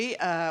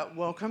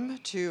Welcome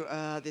to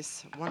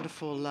this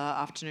wonderful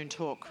afternoon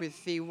talk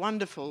with the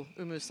wonderful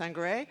Oumou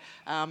Sangaré.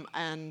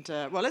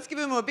 Well, let's give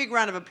Oumou a big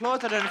round of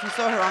applause. I don't know if you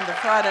saw her on the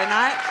Friday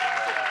night.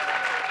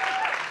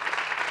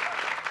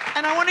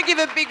 And I want to give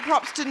a big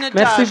props to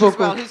Nadaj as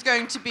well, who's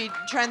going to be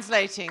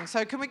translating.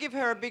 So can we give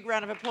her a big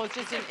round of applause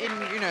just in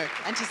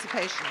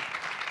anticipation?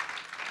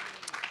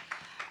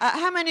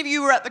 How many of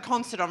you were at the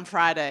concert on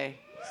Friday?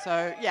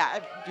 So, yeah,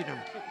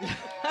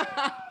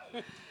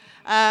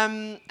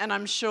 and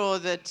I'm sure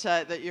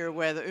that you're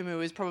aware that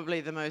Oumou is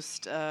probably the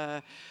most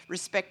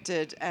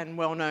respected and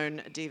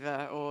well-known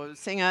diva or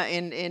singer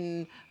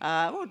in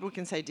we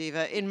can say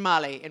diva, in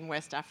Mali, in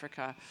West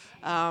Africa.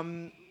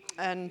 I've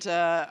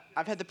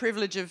had the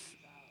privilege of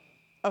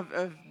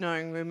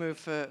knowing Oumou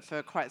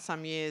for quite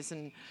some years,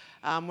 and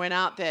went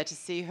out there to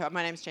see her.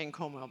 My name's Jane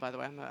Cornwell, by the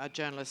way. I'm a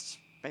journalist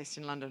based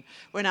in London.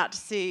 Went out to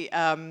see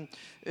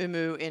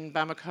Oumou in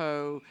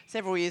Bamako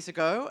several years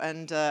ago,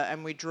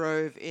 and we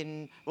drove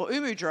in. Well,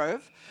 Oumou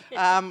drove.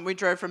 We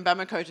drove from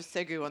Bamako to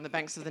Ségou on the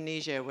banks of the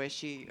Niger, where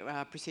she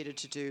proceeded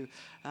to do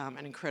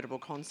an incredible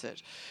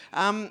concert.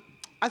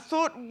 I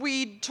thought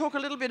we'd talk a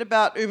little bit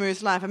about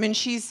Oumou's life. I mean,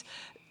 she's,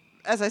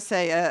 as I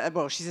say,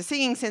 she's a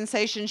singing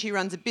sensation. She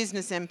runs a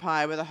business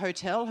empire with a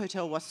Hotel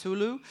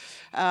Wassoulou.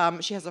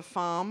 She has a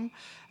farm.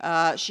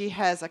 She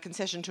has a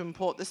concession to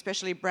import the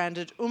specially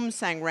branded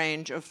Umsang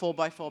range of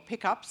 4x4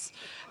 pickups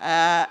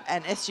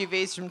and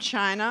SUVs from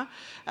China.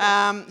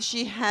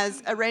 She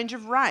has a range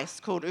of rice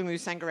called Oumou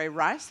Sangaré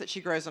rice that she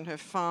grows on her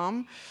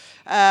farm.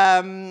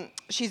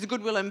 She's a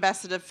goodwill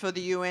ambassador for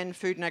the UN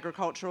Food and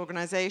Agriculture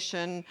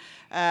Organization.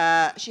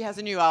 She has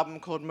a new album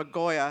called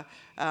Magoya,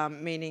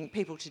 meaning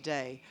People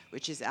Today,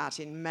 which is out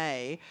in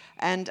May.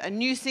 And a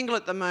new single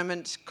at the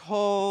moment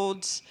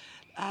called,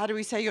 how do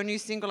we say your new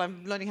single?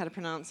 I'm learning how to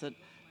pronounce it.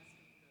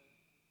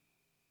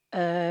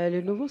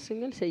 Le nouveau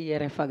single, c'est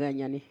Yerefaga,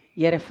 Nyani.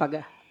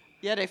 Yerefaga.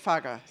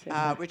 Yerefaga,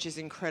 which is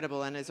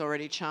incredible and is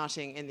already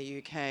charting in the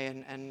UK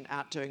and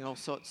out doing all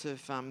sorts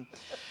of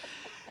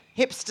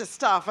hipster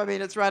stuff. I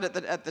mean, it's right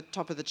at the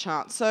top of the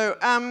chart. So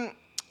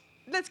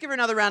let's give her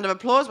another round of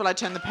applause while I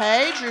turn the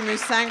page. Oumou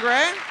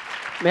Sangaré.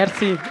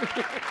 Merci.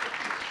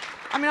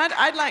 I mean,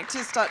 I'd like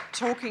to start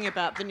talking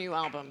about the new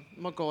album,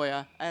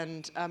 Magoya,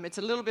 and it's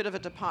a little bit of a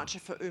departure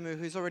for Oumou,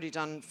 who's already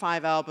done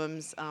 5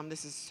 albums.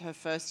 This is her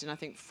first in, I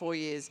think, 4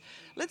 years.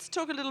 Let's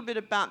talk a little bit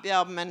about the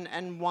album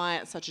and why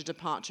it's such a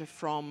departure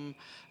from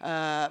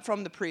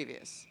the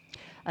previous.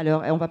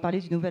 Alors, on va parler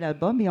du nouvel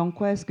album, et en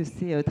quoi est-ce que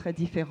c'est très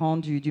différent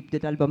de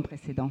l'album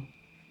précédent?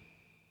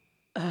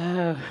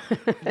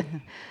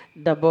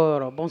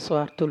 D'abord,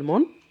 bonsoir tout le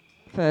monde.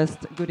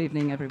 First, good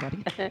evening, everybody.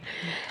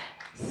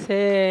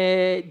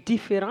 C'est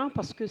différent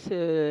parce que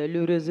c'est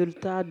le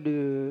résultat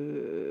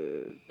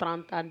de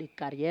 30 ans de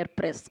carrière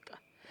presque.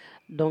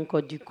 Donc,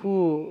 du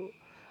coup,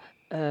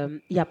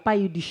 il n'y a pas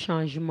eu de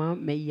changement,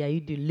 mais il y a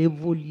eu de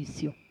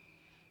l'évolution.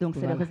 Donc,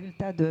 c'est le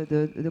résultat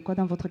de quoi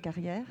dans votre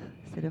carrière?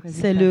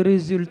 C'est le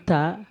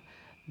résultat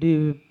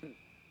de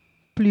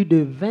plus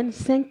de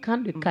 25 ans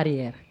de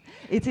carrière.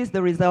 It is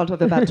the result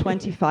of about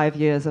 25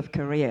 years of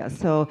career.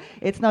 So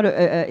it's not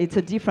it's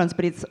a difference,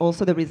 but it's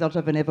also the result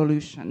of an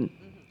evolution.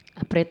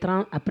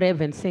 Après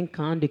 25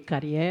 ans de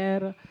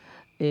carrière,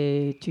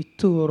 tu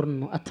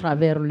tournes à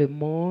travers le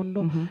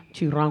monde,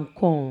 tu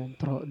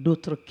rencontres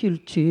d'autres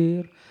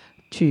cultures,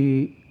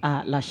 tu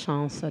as la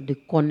chance de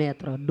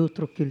connaître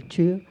d'autres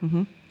cultures.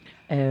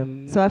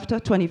 So after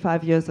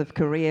 25 years of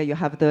career, you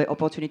have the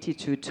opportunity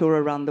to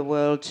tour around the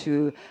world,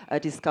 to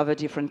discover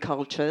different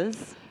cultures.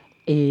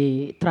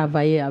 Et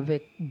travailler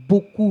avec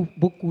beaucoup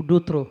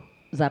d'autres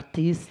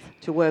artistes.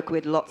 To work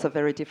with lots of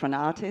very different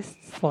artists.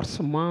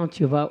 Forcément,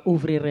 tu vas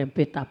ouvrir un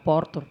peu ta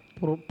porte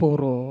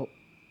pour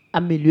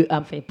améliorer,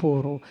 enfin,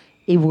 pour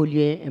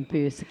évoluer un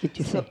peu ce que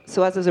tu fais.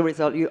 So as a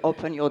result, you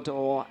open your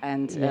door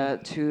and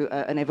to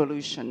an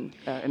evolution,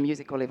 a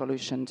musical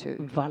evolution too.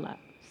 Voilà.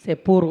 C'est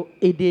pour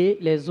aider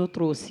les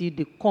autres aussi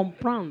de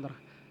comprendre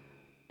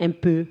un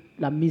peu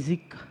la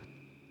musique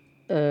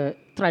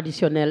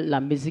traditionnelle, la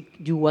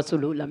musique du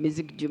Wassoulou, la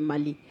musique du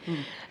Mali.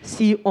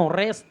 Si on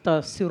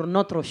reste sur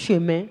notre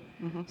chemin,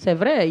 c'est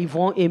vrai, ils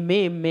vont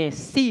aimer, mais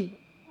si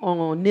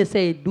on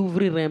essaye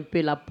d'ouvrir un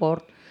peu la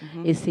porte,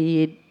 on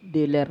essaye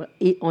de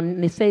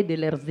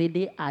leur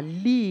aider à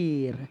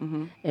lire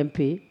un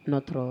peu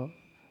notre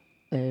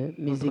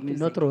musique,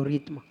 notre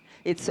rythme.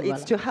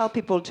 It's to help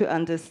people to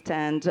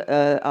understand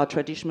our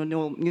traditional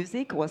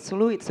music,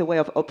 Wassoulou. It's a way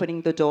of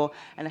opening the door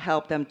and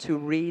help them to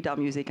read our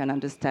music and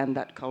understand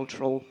that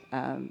cultural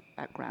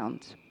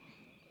background.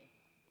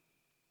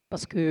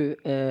 Parce que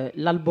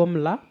l'album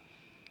là,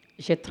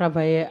 j'ai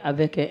travaillé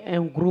avec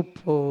un groupe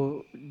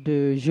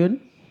de jeunes.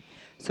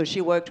 So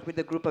she worked with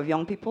a group of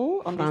young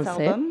people on this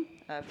album,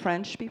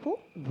 French people.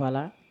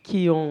 Voilà,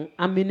 qui ont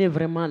amené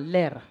vraiment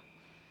leur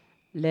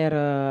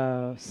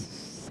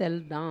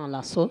sel dans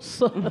la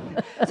sauce.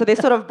 So they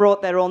sort of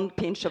brought their own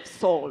pinch of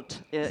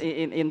salt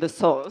in the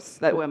sauce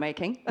that we're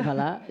making.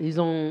 Voilà, ils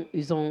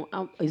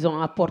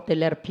ont apporté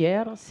leur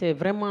pierre. C'est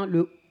vraiment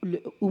le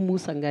Oumou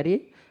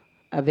Sangaré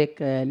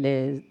avec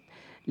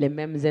les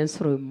mêmes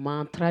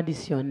instruments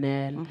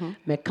traditionnels,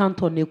 mais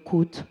quand on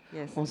écoute,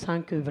 Yes. on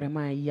sent que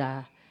vraiment il y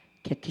a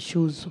quelque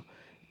chose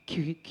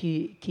qui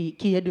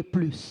est de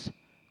plus.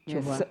 Tu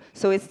Yes. vois?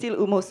 So it's still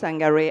Umo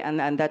Sangare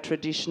and that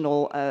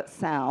traditional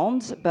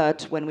sound,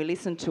 but when we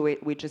listen to it,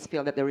 we just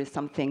feel that there is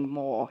something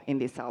more in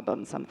this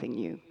album, something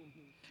new.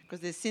 Because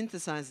there's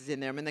synthesizers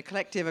in there. I mean, the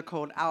collective are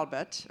called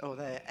Albert, or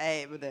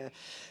they're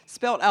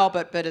spelt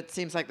Albert, but it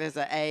seems like there's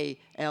a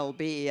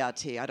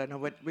Albert. I don't know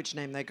which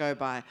name they go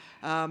by.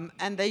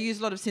 And they use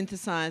a lot of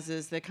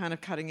synthesizers. They're kind of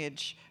cutting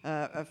edge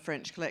of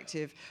French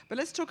collective. But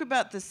let's talk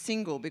about the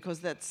single, because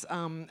that's,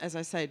 as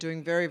I say,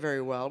 doing very,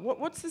 very well.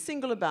 What's the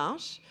single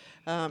about?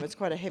 It's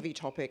quite a heavy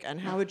topic. And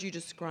how would you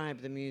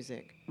describe the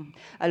music?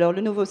 Alors,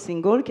 le nouveau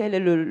single, quel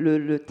est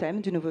le thème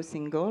du nouveau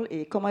single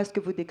et comment est-ce que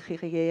vous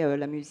décririez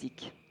la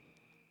musique?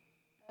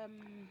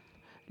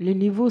 Le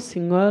nouveau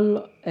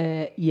single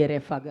est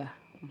Yerefaga.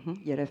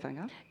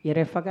 Yerefaga.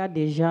 Yerefaga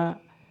déjà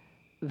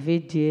veut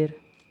dire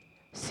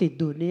se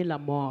donner la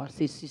mort,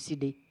 se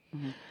suicider.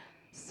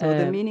 So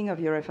the meaning of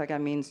Yerefaga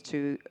means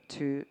to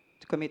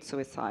commit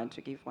suicide,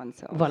 to give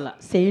oneself. Voilà,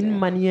 c'est une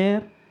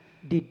manière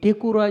de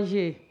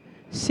décourager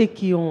ceux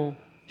qui ont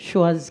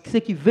choisi, ceux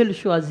qui veulent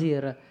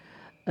choisir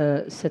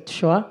cette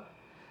choix,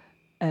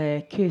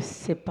 que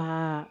c'est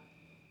pas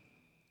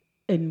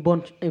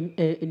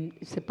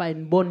c'est pas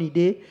une bonne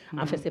idée.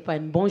 En fait, c'est pas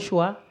un bon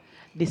choix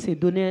de se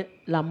donner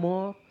la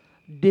mort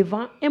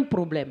devant un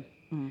problème.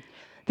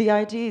 The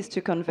idea is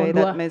to convey On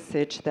doit- that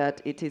message that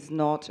it is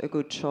not a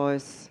good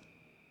choice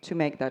to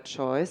make that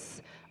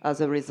choice as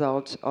a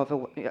result of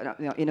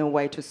in a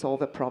way to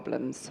solve a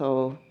problem.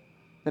 So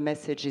the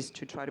message is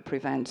to try to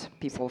prevent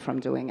people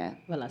from doing it.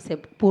 Voilà, c'est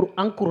pour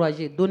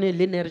encourager, donner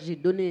l'énergie,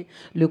 donner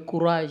le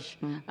courage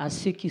à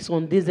ceux qui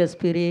sont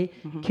désespérés,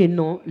 que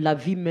non, la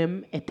vie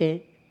même est un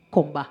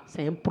combat,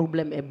 c'est un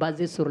problème, est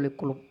basé sur le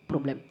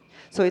problème.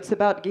 So it's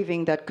about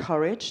giving that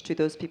courage to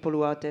those people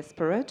who are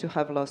desperate, to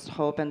have lost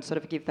hope, and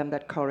sort of give them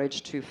that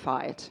courage to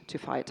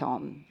fight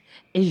on.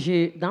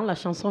 Et dans la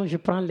chanson, je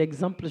prends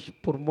l'exemple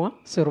pour moi,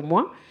 sur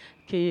moi,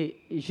 que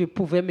je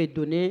pouvais me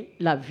donner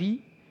la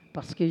vie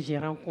parce que j'ai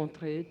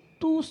rencontré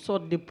toutes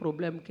sortes de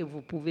problèmes que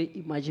vous pouvez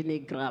imaginer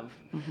graves.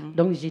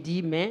 Donc j'ai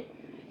dit, mais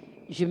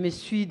je me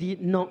suis dit,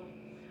 non,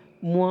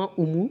 moi,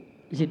 Oumou,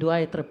 je dois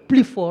être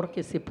plus fort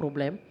que ces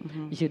problèmes.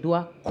 Je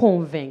dois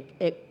convaincre.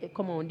 Et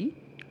comment on dit?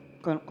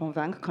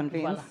 Convaincre,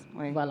 convince. Voilà,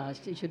 Oui. voilà,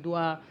 je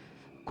dois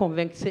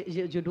convaincre,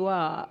 je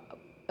dois,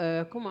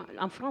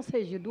 en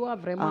français, je dois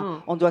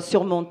vraiment On doit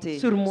surmonter.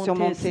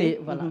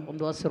 voilà, on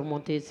doit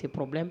surmonter ces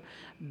problèmes.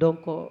 Donc,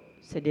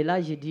 c'est de là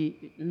que j'ai dit,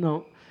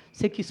 non,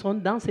 ceux qui sont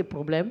dans ces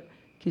problèmes,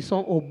 qui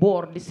sont au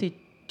bord de se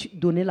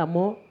donner la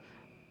mort,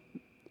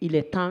 il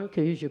est temps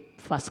que je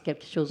fasse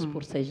quelque chose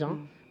pour ces gens,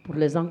 pour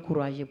les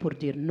encourager, pour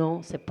dire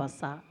non, c'est pas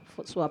ça,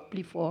 sois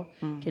plus fort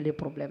que les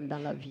problèmes dans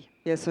la vie.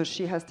 Yeah, so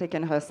she has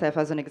taken herself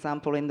as an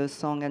example in the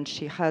song, and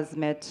she has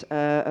met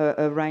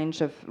a range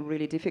of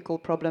really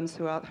difficult problems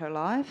throughout her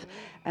life,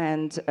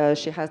 and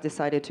she has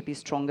decided to be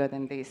stronger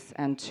than this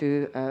and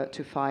to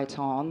fight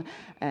on.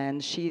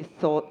 And she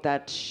thought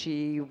that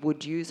she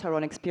would use her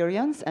own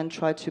experience and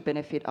try to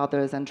benefit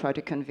others and try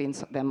to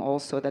convince them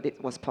also that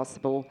it was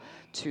possible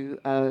to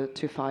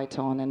fight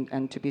on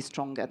and to be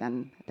stronger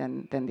than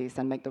this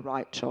and make the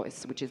right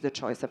choice, which is the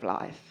choice of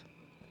life.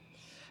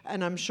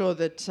 And I'm sure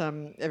that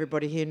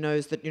everybody here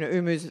knows that,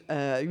 Umu's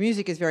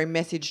music is very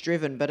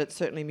message-driven, but it's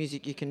certainly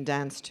music you can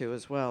dance to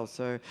as well.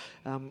 So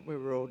we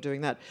were all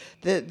doing that.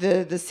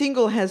 The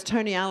single has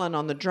Tony Allen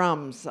on the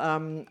drums. I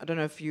don't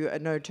know if you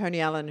know Tony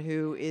Allen,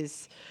 who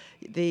is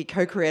the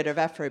co-creator of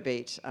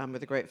Afrobeat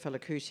with the great Fela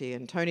Kuti.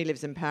 And Tony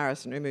lives in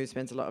Paris, and Umu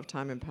spends a lot of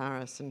time in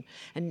Paris.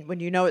 And when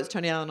you know it's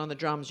Tony Allen on the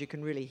drums, you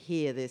can really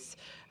hear this,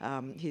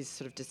 his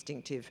sort of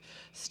distinctive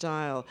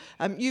style.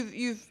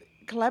 You've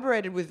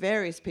collaborated with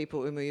various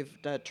people, Umu.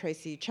 You've done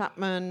Tracy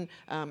Chapman,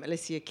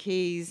 Alicia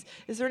Keys.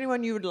 Is there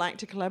anyone you would like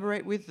to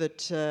collaborate with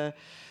that,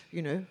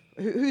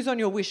 who's on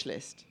your wish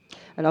list?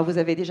 Alors, vous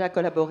avez déjà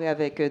collaboré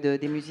avec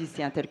des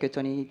musiciens tels que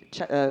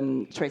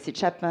Tracy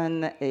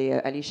Chapman et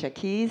Alicia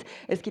Keys.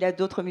 Est-ce qu'il y a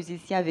d'autres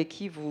musiciens avec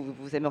qui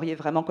vous aimeriez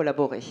vraiment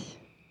collaborer,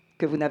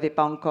 que vous n'avez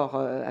pas encore,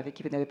 avec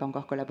qui vous n'avez pas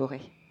encore collaboré?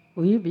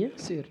 Oui, bien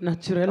sûr,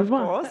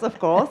 naturellement. Of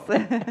course.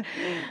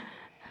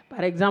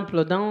 Par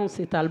exemple, dans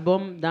cet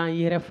album, dans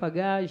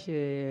Yerefaga,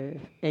 j'ai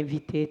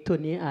invité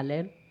Tony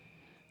Allen.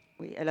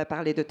 Oui, elle a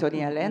parlé de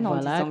Tony Allen en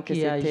Voilà, disant que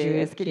c'était...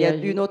 Est-ce qu'il y a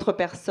une autre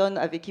personne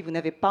avec qui vous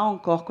n'avez pas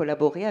encore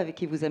collaboré, avec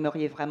qui vous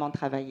aimeriez vraiment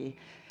travailler?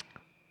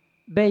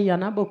 Ben, il y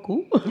en a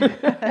beaucoup.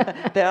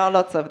 There are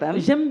lots of them.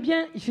 J'aime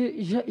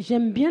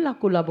bien la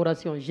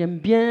collaboration. J'aime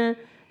bien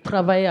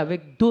travailler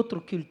avec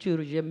d'autres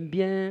cultures. J'aime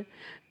bien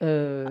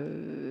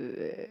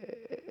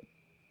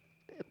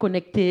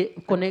connecter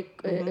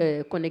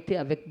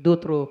avec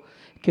d'autres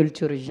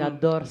cultures.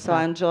 J'adore So I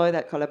ça. enjoy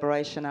that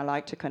collaboration. I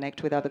like to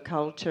connect with other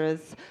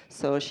cultures.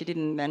 So she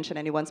didn't mention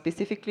anyone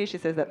specifically. She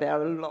says that there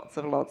are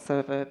lots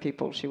of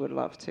people she would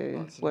love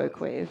to work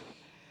with.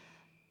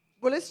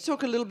 Well, let's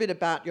talk a little bit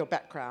about your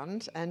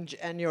background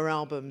and your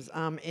albums.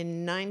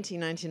 In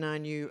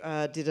 1999, you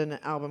did an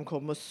album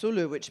called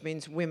Musulu, which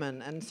means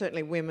women, and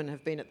certainly women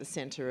have been at the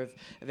centre of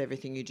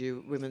everything you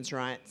do, women's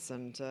rights.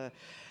 And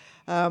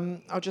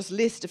I'll just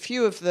list a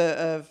few of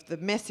the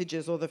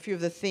messages or the few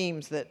of the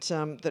themes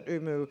that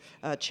Umu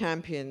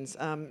champions.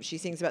 She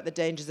sings about the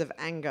dangers of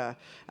anger,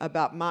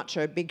 about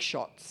macho big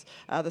shots,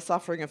 the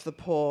suffering of the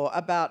poor,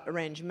 about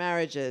arranged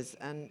marriages.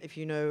 And if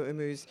you know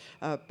Umu's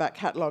back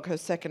catalogue, her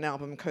second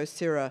album,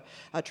 Kosira,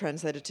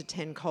 translated to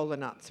 10 kola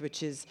nuts,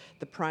 which is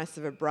the price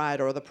of a bride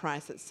or the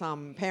price that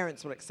some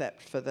parents will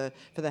accept for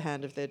the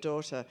hand of their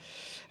daughter.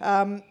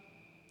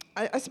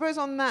 I suppose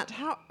on that,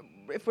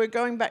 if we're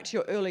going back to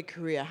your early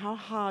career, how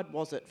hard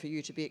was it for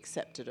you to be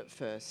accepted at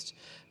first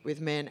with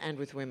men and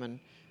with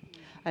women?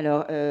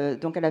 Alors,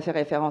 donc elle a fait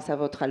référence à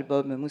votre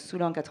album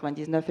Musulu en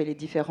 99 et les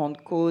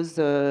différentes causes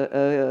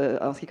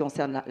en ce qui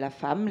concerne la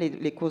femme,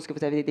 les causes que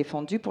vous avez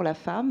défendues pour la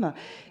femme.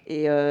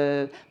 Et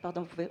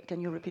pardon, can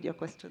you repeat your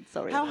question?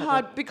 Sorry. How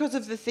hard, because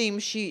of the theme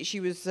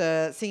she was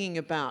singing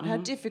about, how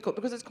difficult,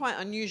 because it's quite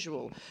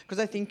unusual, because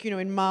I think,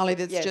 in Mali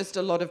there's just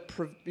a lot of,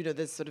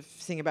 there's sort of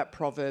singing about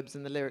proverbs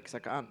and the lyrics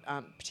aren't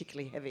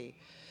particularly heavy.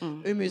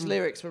 Umu's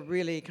lyrics were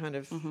really kind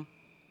of...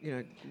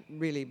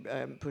 really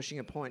pushing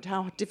a point.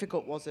 How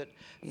difficult was it?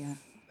 Yeah.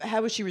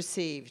 How was she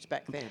received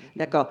back then?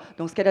 D'accord.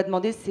 Donc, ce qu'elle a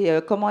demandé,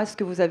 c'est comment est-ce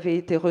que vous avez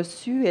été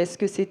reçu? Est-ce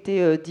que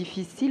c'était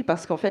difficile?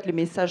 Parce qu'en fait, les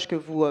messages que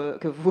vous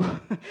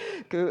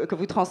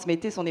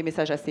transmettez sont des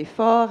messages assez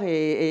forts.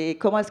 Et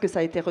comment est-ce que ça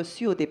a été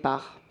reçu au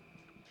départ?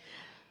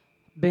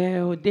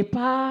 Au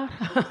départ,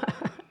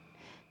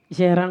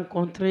 j'ai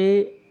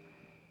rencontré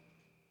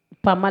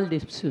pas mal de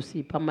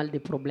soucis, pas mal de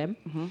problèmes.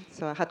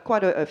 So I had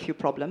quite a few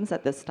problems at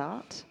the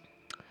start.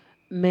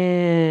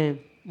 Mais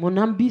mon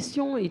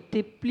ambition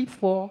était plus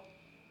forte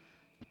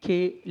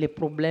que les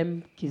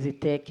problèmes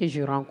que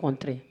je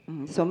rencontrais.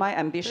 So my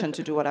ambition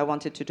to do what I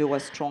wanted to do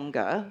was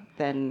stronger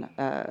than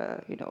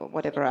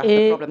whatever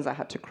the problems I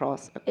had to come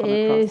across.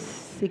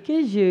 Ce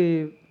que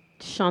je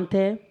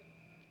chantais,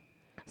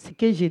 ce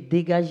que je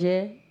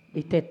dégageais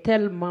était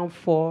tellement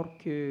fort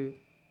que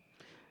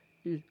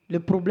le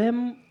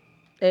problème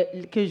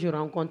que je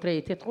rencontrais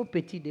était trop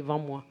petit devant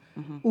moi.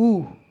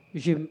 Ou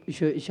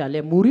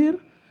j'allais mourir,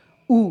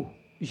 ou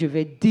je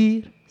vais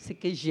dire ce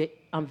que j'ai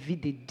envie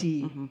de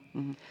dire.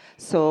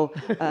 So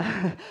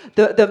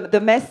the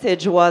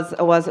message was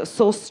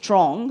so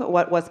strong.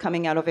 What was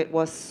coming out of it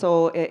was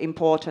so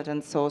important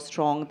and so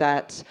strong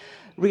that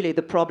really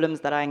the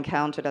problems that I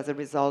encountered as a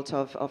result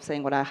of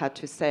saying what I had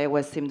to say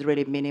seemed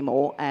really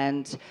minimal,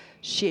 and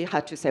she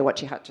had to say what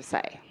she had to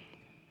say.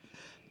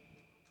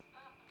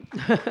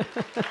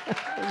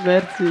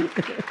 Merci.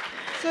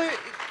 So,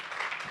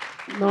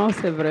 non,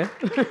 c'est vrai.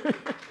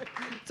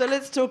 So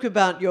let's talk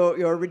about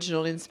your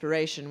original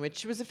inspiration,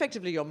 which was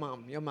effectively your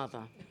mum, your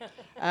mother.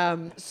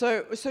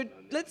 So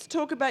let's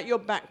talk about your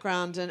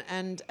background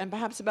and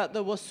perhaps about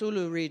the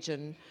Wasulu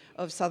region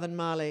of southern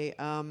Mali,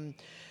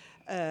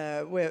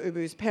 where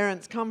Umu's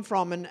parents come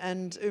from.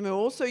 And Umu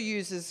also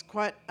uses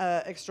quite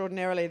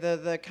extraordinarily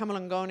the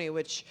kamalangoni,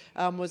 which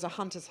was a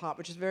hunter's harp,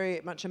 which is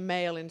very much a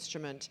male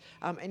instrument,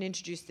 and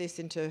introduced this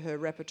into her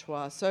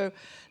repertoire. So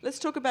let's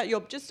talk about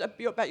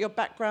about your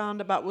background,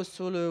 about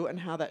Wasulu, and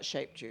how that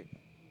shaped you.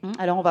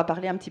 Alors, on va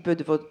parler un petit peu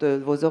de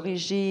vos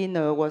origines,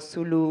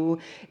 Wasulu,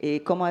 et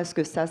comment est-ce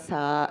que ça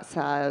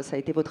a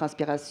été votre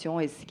inspiration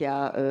et ce qui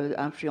a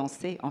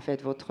influencé en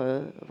fait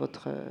votre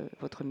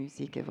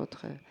musique et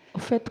votre en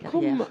fait,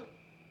 carrière.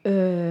 Comme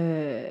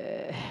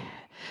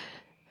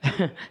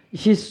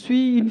je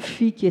suis une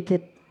fille qui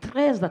était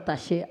très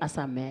attachée à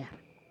sa mère.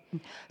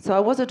 So I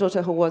was a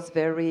daughter who was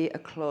very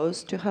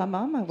close to her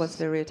mom. I was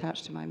very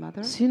attached to my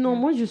mother. Sinon,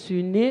 moi, je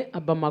suis née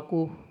à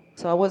Bamako.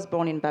 So I was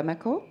born in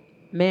Bamako.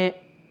 Mais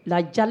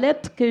la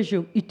dialecte que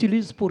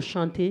j'utilise pour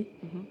chanter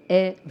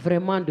est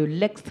vraiment de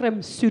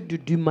l'extrême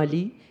sud du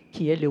Mali,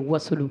 qui est le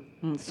Wasulu.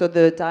 So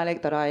the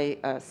dialect that I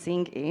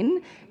sing in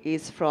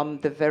is from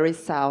the very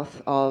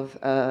south of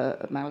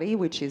Mali,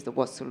 which is the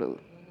Wasulu.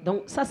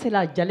 Donc ça, c'est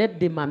la dialecte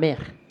de ma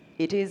mère.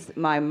 It is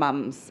my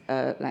mom's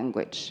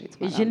language.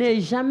 Et je n'ai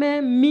jamais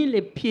mis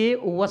les pieds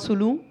au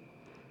Wasulu.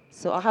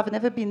 So I have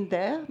never been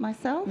there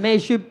myself. Mais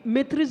je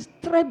maîtrise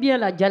très bien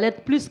la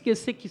dialecte plus que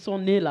ceux qui sont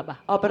nés là-bas.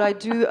 Oh, but I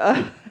do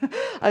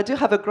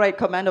have a great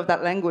command of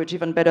that language,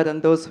 even better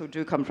than those who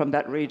do come from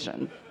that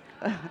region.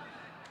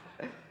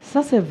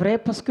 Ça, c'est vrai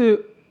parce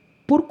que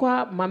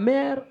pourquoi ma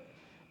mère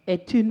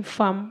est une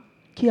femme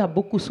qui a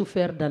beaucoup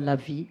souffert dans la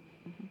vie.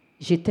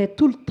 J'étais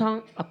tout le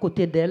temps à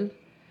côté d'elle.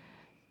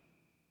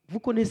 Vous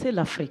connaissez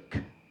l'Afrique.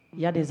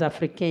 Il y a des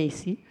Africains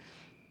ici.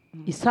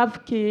 Ils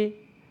savent que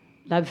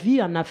la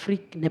vie en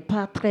Afrique n'est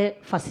pas très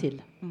facile.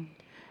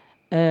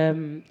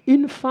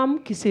 Une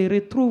femme qui se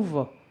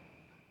retrouve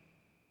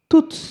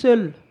toute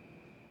seule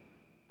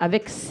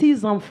avec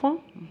 6 enfants,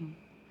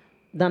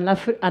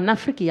 en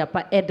Afrique, il n'y a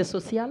pas d'aide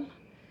sociale.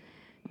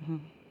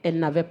 Elle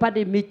n'avait pas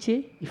de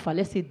métier. Il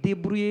fallait se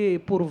débrouiller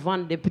pour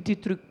vendre des petits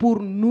trucs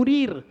pour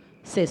nourrir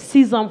ses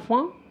 6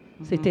 enfants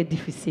C'était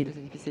difficile. It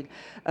was difficile.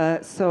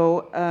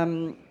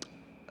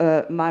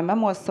 My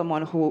mom was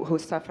someone who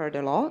suffered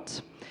a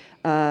lot,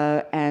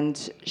 and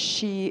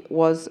she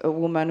was a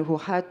woman who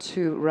had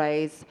to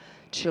raise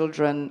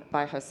children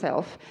by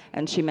herself.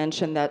 And she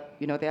mentioned that,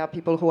 there are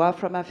people who are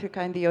from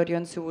Africa in the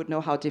audience who would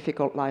know how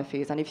difficult life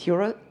is. And if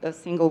you're a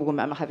single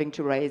woman having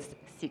to raise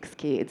 6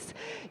 kids,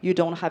 you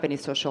don't have any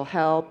social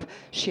help.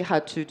 She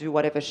had to do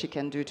whatever she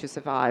can do to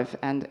survive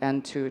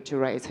and to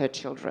raise her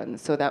children.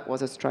 So that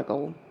was a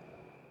struggle.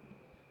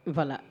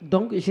 Voilà.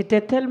 Donc,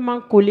 j'étais tellement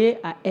collée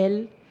à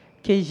elle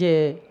que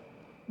j'ai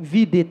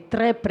vu de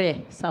très près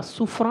sa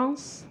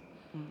souffrance,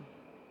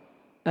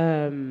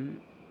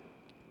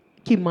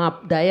 qui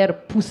m'a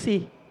d'ailleurs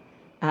poussée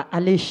à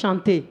aller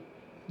chanter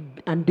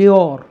en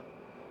dehors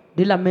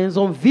de la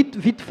maison,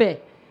 vite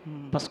fait.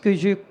 Parce que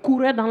je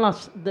courais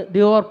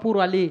dehors pour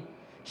aller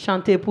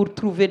chanter, pour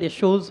trouver des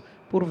choses,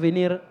 pour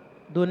venir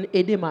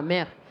aider ma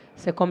mère.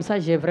 C'est comme ça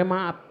que j'ai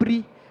vraiment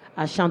appris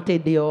à chanter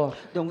dehors.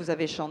 Donc vous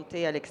avez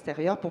chanté à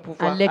l'extérieur pour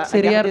pouvoir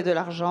garder de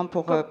l'argent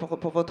pour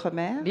votre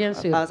mère? Bien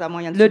sûr. Pas un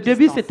moyen de Le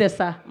début,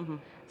 subsistance.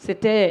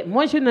 c'était ça.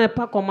 Moi, je n'ai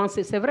pas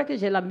commencé. C'est vrai que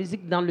j'ai la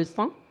musique dans le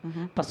sang,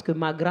 parce que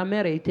ma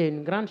grand-mère était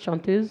une grande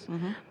chanteuse.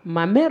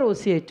 Ma mère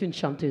aussi est une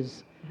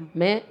chanteuse.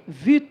 Mais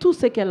vu tout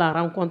ce qu'elle a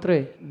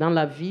rencontré dans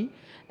la vie,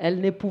 elle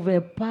ne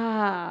pouvait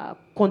pas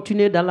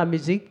continuer dans la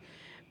musique.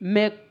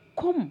 Mais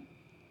comme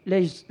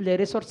les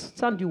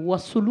ressortissants du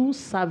Wassoulou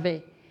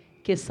savaient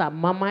que sa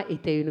maman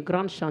était une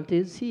grande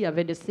chanteuse, s'il y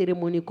avait des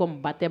cérémonies comme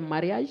baptême,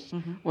 mariage,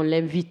 on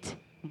l'invite.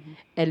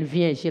 Elle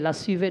vient. Je la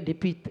suivais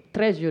depuis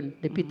très jeune,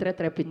 depuis très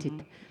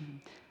petite.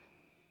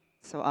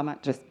 So I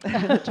might just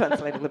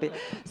translate a little bit.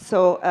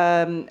 So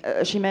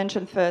she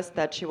mentioned first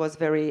that she was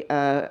very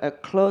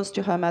close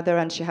to her mother,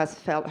 and she has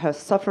felt her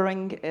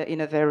suffering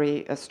in a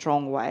very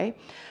strong way.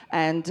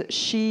 And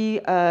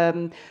she,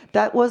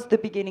 that was the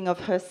beginning of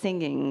her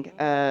singing.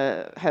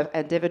 Her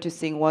endeavor to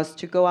sing was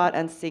to go out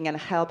and sing and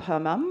help her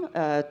mum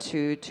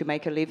to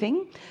make a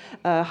living.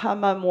 Her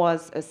mum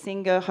was a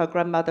singer. Her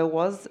grandmother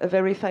was a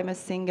very famous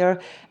singer,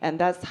 and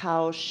that's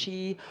how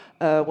she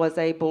was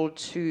able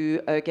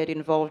to get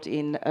involved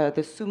in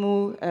the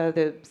sumu,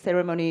 the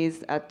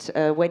ceremonies at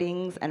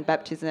weddings and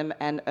baptism,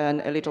 and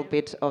earn a little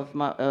bit of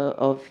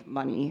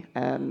money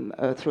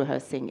through her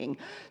singing.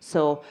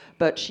 So,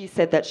 but she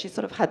said that she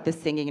sort of had the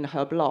singing in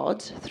her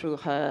blood through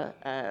her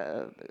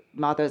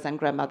mother's and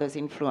grandmother's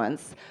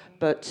influence,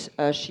 but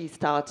she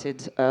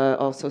started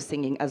also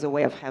singing as a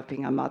way of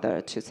helping her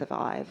mother to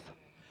survive.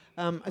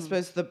 I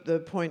suppose the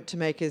point to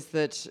make is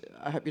that,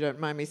 I hope you don't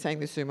mind me saying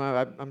this,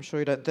 Umo, I'm sure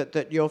you don't,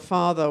 that your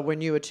father,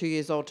 when you were 2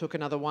 years old, took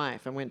another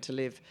wife and went to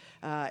live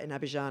in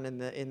Abidjan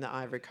in the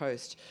Ivory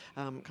Coast,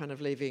 kind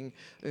of leaving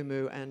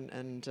Umu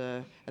and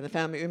the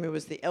family. Umu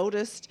was the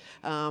eldest.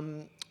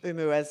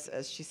 Umu, as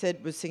she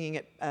said, was singing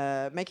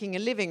at, making a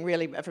living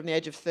really from the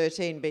age of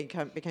 13,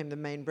 became the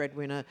main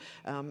breadwinner,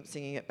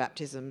 singing at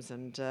baptisms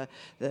and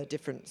the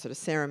different sort of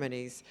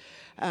ceremonies.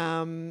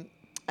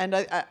 And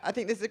I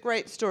think there's a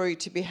great story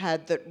to be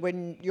had that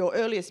when your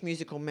earliest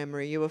musical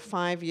memory, you were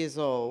 5 years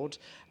old,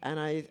 and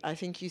I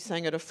think you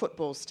sang at a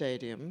football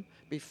stadium.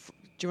 Do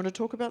you want to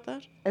talk about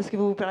that? Est-ce que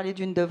vous parlez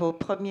d'une de vos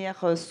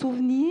premières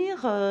souvenirs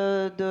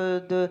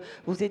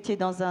vous étiez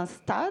dans un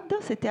stade,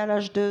 c'était à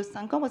l'âge de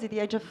 5 ans, was it the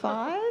age of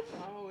 5?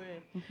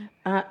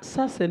 Ah,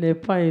 ça, ce n'est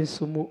pas un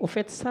sumo. Au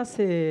fait, ça,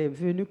 c'est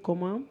venu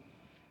comment?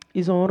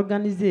 Ils ont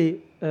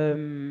organisé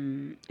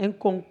un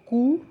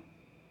concours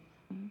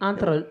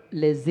entre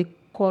les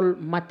écoles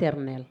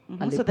maternelles.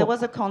 So there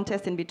was a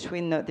contest in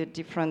between the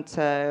different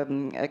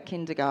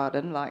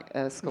kindergarten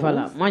schools.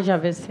 Voilà, moi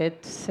j'avais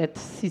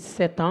 6,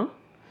 7 ans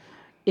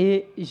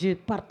et je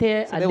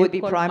partais à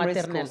l'école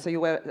maternelle. So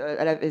you were,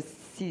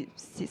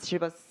 she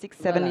was 6,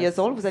 7 years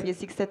old. Vous aviez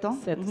 6, 7 ans?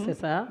 C'est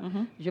ça.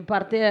 Je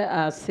partais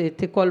à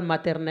cette école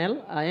maternelle,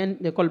 à une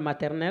école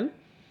maternelle.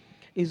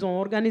 Ils ont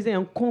organisé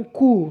un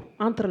concours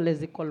entre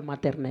les écoles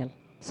maternelles.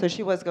 So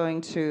she was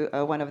going to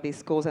one of these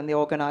schools and they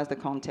organized a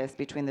contest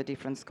between the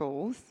different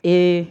schools.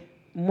 Et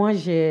moi,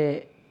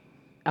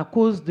 à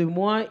cause de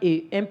moi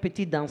et un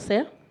petit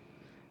danseur,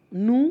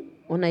 nous,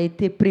 on a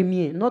été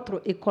premiers.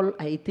 Notre école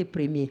a été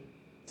première.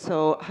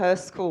 So her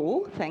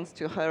school, thanks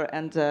to her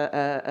and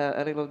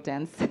a little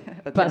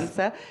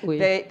dancer, oui.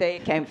 they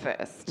came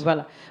first.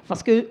 Voilà.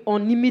 Parce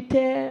qu'on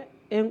imitait,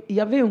 il y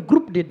avait un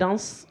groupe de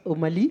danse au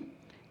Mali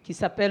qui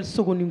s'appelle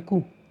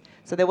Sogoninku.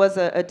 So there was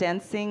a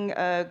dancing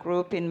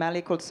group in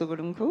Mali called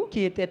Sogolunku.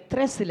 Qui était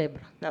très célèbre.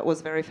 That was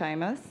very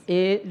famous.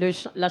 Et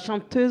la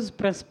chanteuse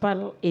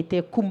principale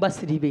était Kumba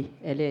Sidibé.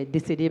 Elle est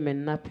décédée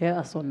maintenant, paix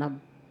à son âme.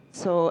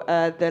 So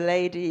the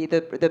lady,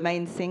 the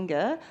main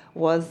singer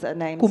was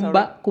named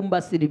Kumba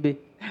Sidibé.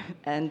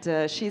 And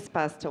she's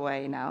passed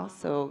away now.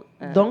 So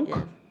donc,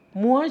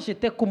 moi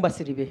j'étais Kumba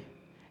Sidibé.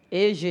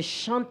 Et je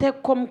chantais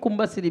comme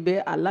Kumba Sidibé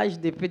à l'âge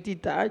de petit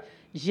âge.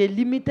 Je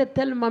l'imitais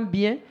tellement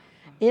bien.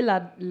 Et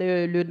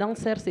le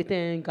danseur,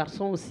 c'était un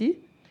garçon aussi.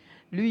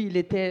 Lui,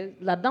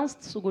 la danse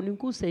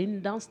Sogoninku, c'est une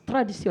danse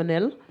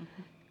traditionnelle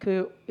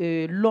que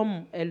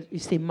l'homme, il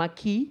se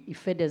maquille, il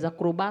fait des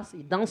acrobaties,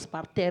 il danse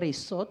par terre, il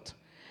saute.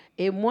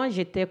 Et moi,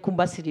 j'étais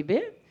Kumba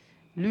Sidibé.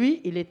 Lui,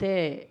 il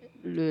était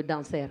le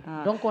danseur.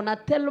 Donc, on a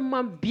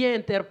tellement bien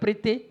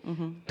interprété.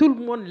 Tout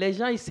le monde, les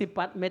gens, ils se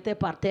mettaient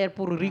par terre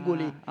pour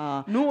rigoler.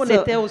 Nous, on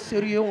était au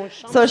sérieux, on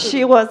chantait. So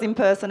she was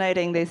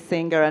impersonating this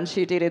singer, and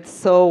she did it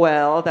so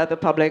well that the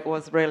public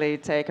was really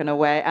taken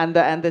away. And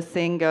the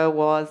singer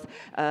was,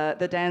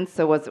 the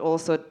dancer was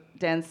also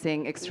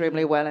dancing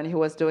extremely well, and he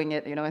was doing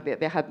it, you know,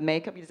 they had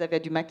makeup, ils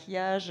avaient du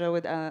maquillage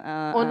with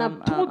on a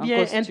trop bien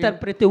costume.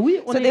 interprété,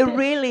 oui. So they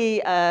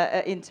really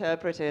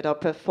interpreted or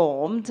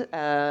performed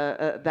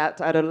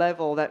that at a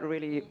level that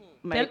really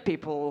made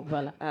people,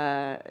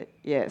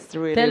 yes,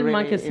 really,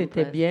 tellement que really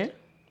c'était bien,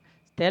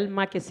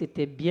 tellement que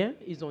c'était bien,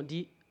 ils ont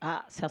dit,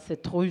 ah, ça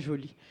c'est trop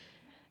joli.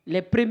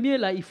 Les premiers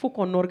là, il faut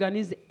qu'on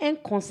organise un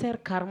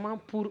concert carrément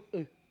pour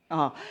eux.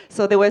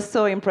 So they were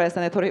so impressed,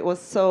 and I thought it was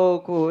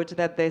so good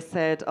that they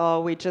said, "Oh,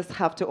 we just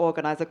have to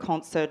organize a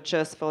concert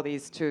just for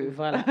these two."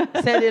 Voilà.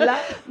 C'est de là,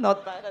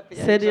 Not bad at the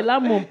c'est age de of- là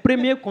mon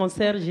premier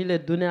concert, je l'ai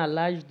donné à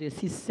l'âge de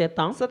 6-7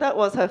 ans So that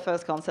was her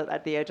first concert at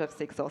the age of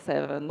 6 or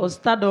 7, au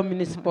stade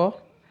Omnisport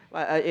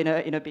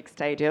in a big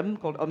stadium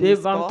called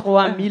devant Omnisport.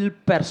 3000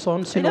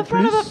 personnes In sinon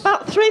front plus. of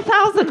about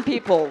 3,000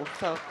 people.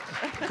 So.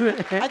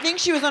 I think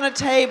she was on a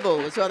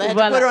table, so they had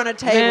Voilà. to put her on a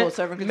table Mais,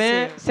 so everyone could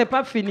mais see her. c'est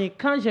pas fini.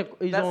 Quand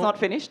ils That's ont, not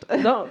finished.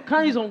 non,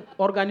 quand ils ont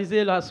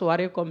organisé la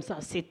soirée comme ça,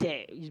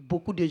 c'était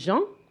beaucoup de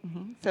gens.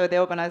 So they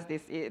organized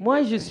this.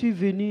 Moi, je suis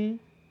venu,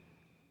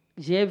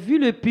 j'ai vu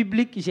le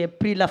public, j'ai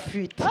pris la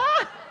fuite.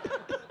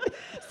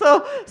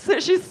 So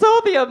she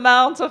saw the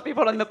amount of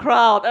people in the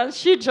crowd, and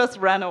she just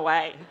ran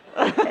away.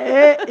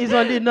 Et ils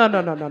ont dit non,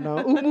 non, non, non,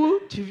 non. Oumou,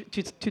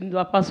 tu ne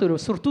dois pas se...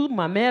 Surtout,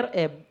 ma mère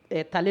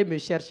est allée me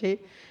chercher.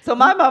 So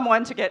my mum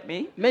went to get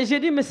me. Mais j'ai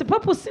dit, mais c'est pas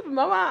possible,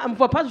 maman, elle ne me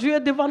voit pas jouer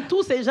devant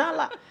tous ces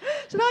gens-là.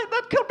 She's like,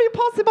 that could be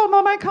possible,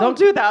 Mom. I can't Donc,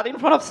 do that in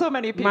front of so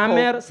many people. Ma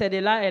mère, c'est de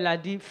là, elle a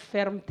dit,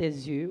 ferme tes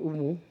yeux,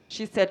 Oumou.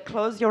 She said,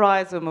 close your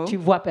eyes, Umu. Tu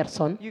vois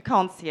personne. You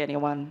can't see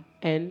anyone.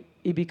 And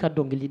Ibika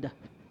Dongelida.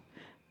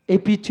 Et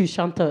puis tu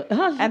chantes.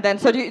 And then,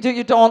 so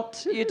you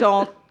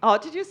don't. Oh,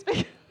 did you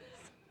speak?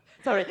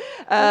 Sorry.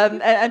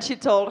 And she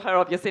told her,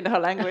 obviously in her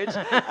language,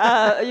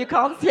 you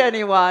can't see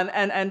anyone,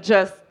 and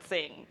just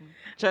sing.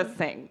 Just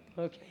sing.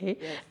 Okay.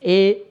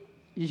 Et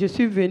je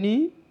suis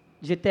venue,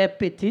 j'étais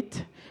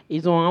petite.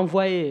 Ils ont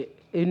envoyé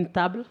une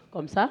table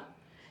comme ça.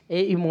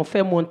 Et ils m'ont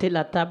fait monter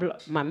la table.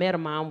 Ma mère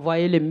m'a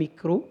envoyé le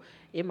micro.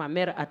 Et ma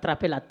mère a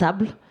attrapé la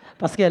table.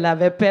 Parce qu'elle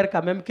avait peur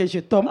quand même que je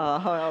tombe.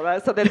 All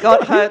right. So they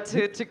got her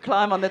to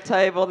climb on the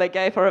table. They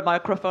gave her a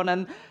microphone,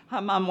 and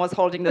her mum was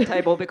holding the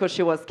table because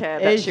she was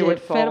scared that Et she j'ai would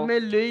fall. fermé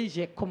l'œil,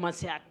 j'ai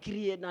commencé à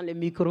crier dans le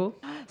micro.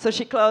 So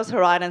she closed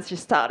her eye and she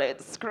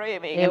started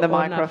screaming Et in the on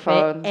a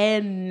microphone. fait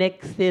un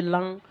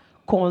excellent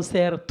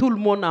concert. Tout le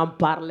monde en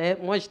parlait.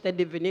 Moi, j'étais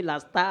devenue la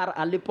star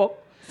à l'époque.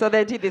 So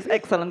they did this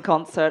excellent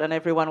concert, and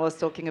everyone was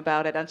talking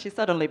about it, and she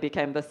suddenly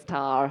became the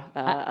star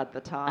at the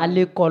À time.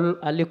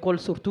 l'école,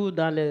 surtout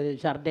dans le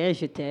jardin,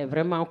 j'étais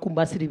vraiment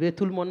Kumba Sidibé.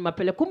 Tout le monde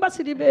m'appelait Kumba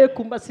Sidibé,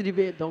 Kumba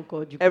Sidibé. Donc,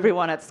 du coup.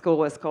 Everyone at school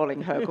was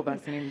calling her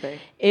Kubasinimbe.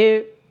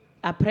 Et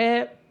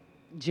après,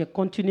 j'ai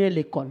continué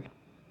l'école.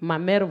 Ma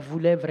mère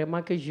voulait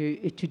vraiment que je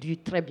étudie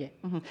très bien.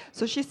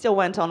 So she still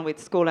went on with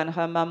school, and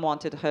her mum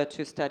wanted her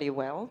to study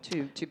well,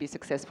 to be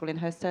successful in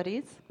her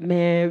studies.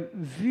 Mais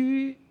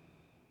vu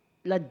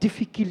la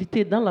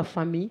difficulté dans la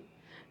famille,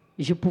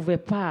 je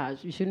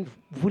ne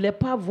voulais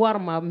pas voir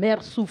ma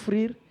mère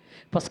souffrir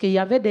parce qu'il y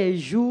avait des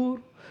jours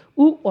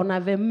où on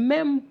n'avait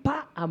même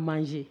pas à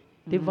manger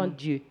devant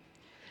Dieu.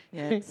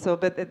 Yeah. So,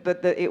 but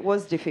it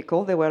was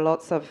difficult. There were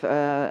lots of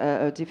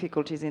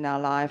difficulties in our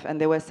life, and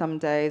there were some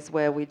days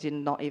where we did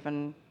not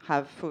even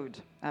have food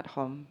at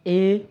home.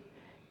 Et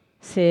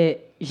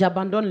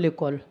j'abandonne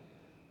l'école.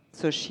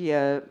 So she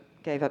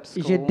gave up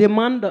school.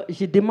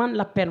 Je demande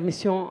la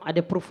permission à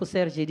des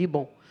professeurs. J'ai dit,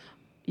 bon,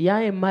 il y a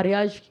un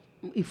mariage,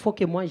 il faut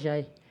que moi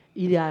j'aille.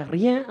 Il n'y a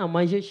rien à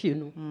manger chez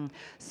nous.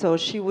 So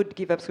she would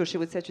give up school. She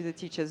would say to the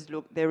teachers,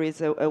 look, there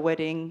is a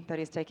wedding that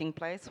is taking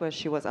place where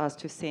she was asked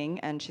to sing,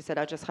 and she said,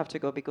 I just have to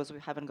go because we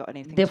haven't got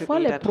anything Des to fois,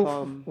 eat at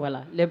home.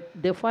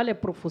 des fois, les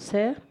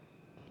professeurs,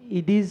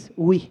 ils disent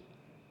oui.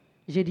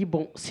 J'ai dit,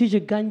 bon, si je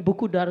gagne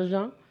beaucoup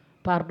d'argent,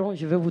 pardon,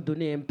 je vais vous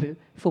donner un peu.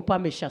 Il ne faut pas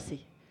me chasser.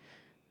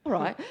 All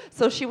right.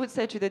 So she would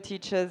say to the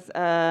teachers,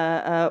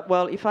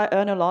 well, if I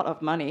earn a lot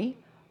of money,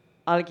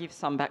 I'll give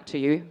some back to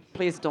you.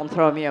 Please don't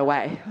throw me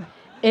away.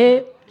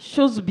 Et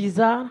chose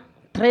bizarre,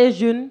 très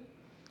jeune,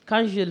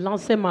 quand je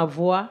lançais ma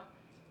voix,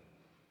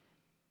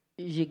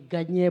 je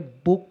gagnais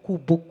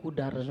beaucoup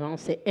d'argent.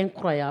 C'est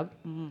incroyable.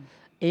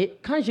 Et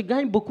quand je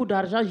gagne beaucoup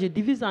d'argent, je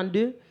divise en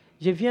deux.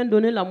 Je viens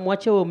donner la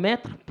moitié au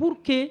maître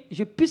pour que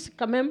je puisse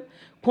quand même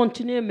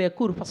continuer mes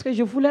cours. Parce que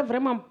je ne voulais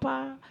vraiment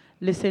pas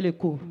laisser les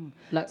cours.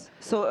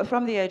 So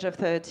from the age of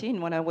 13,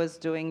 when I was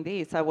doing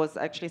this, I was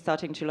actually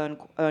starting to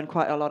earn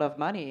quite a lot of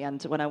money. And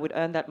when I would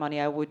earn that money,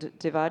 I would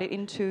divide it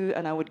in two,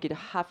 and I would give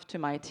half to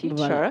my teacher.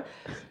 Voilà.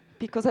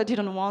 Because I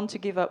didn't want to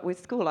give up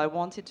with school. I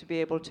wanted to be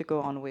able to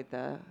go on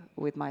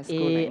with my Et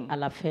schooling. à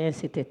la fin,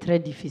 c'était très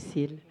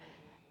difficile.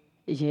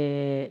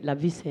 La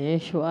vie, c'est un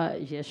choix.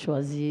 J'ai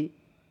choisi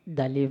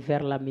d'aller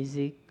vers la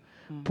musique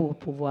pour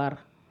pouvoir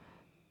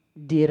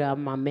dire à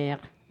ma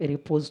mère,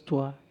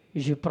 repose-toi,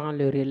 je prends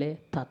le relais,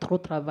 tu as trop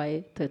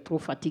travaillé, tu es trop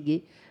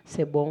fatigué,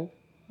 c'est bon,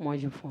 moi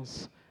je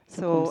fonce.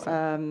 C'est comme So,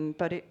 ça.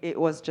 but it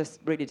was just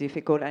really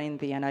difficult, and in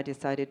the end, I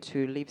decided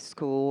to leave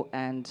school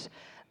and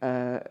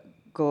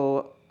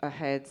go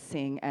ahead,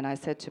 sing. And I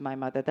said to my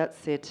mother,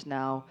 "That's it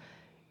now.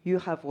 You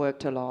have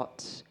worked a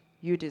lot.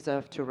 You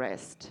deserve to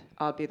rest.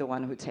 I'll be the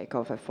one who take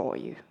over for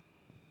you."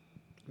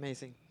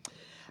 Amazing.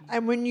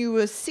 And when you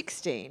were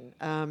 16,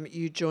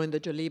 you joined the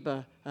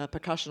Joliba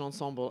Percussion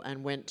Ensemble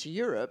and went to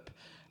Europe,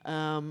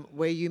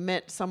 where you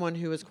met someone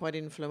who was quite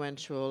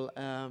influential,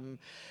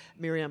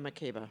 Miriam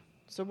Makeba.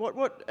 So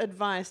what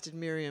advice did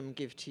Miriam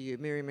give to you,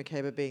 Miriam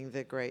Makeba being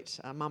the great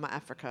Mama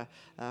Africa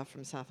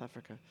from South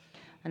Africa?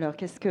 Alors,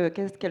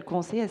 quel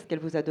conseil est-ce qu'elle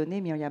vous a donné,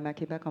 Miriam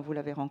Makeba, quand vous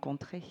l'avez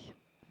rencontrée?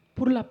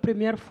 Pour la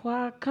première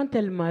fois, quand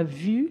elle m'a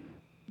vue,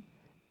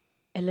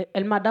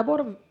 elle m'a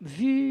d'abord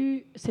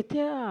vue,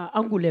 c'était à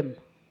Angoulême.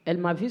 Elle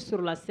m'a vue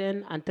sur la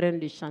scène en train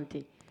de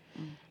chanter.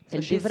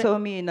 So she saw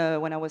me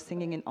when I was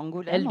singing in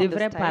Angoulême, Elle on the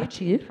devrait stage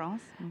partir. in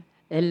France.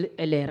 Elle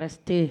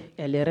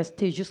est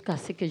restée jusqu'à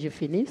ce que je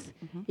finisse.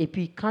 Et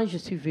puis quand je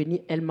suis venue,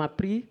 elle m'a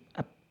pris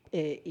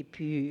et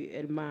puis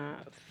elle m'a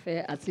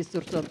fait assis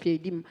sur son pied.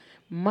 Elle dit,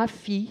 ma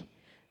fille,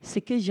 ce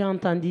que j'ai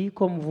entendu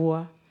comme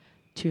voix,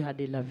 tu as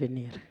de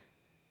l'avenir.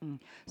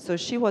 So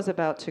she was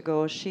about to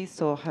go, she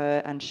saw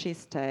her and she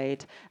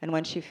stayed. And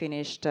when she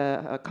finished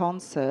her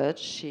concert,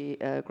 she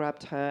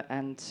grabbed her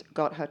and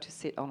got her to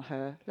sit on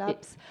her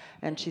laps.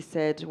 And she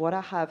said, what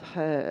I have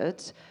heard,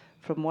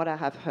 from what I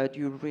have heard,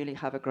 you really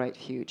have a great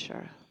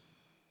future.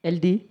 Elle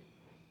dit,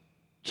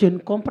 je ne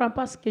comprends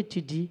pas ce que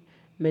tu dis,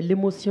 mais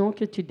l'émotion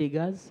que tu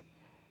dégages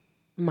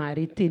m'a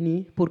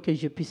retenu pour que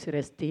je puisse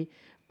rester,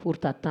 pour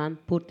t'attendre,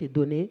 pour te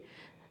donner,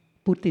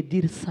 pour te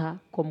dire ça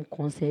comme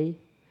conseil.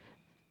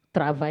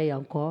 Travaille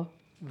encore,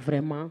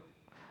 vraiment,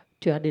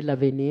 tu as de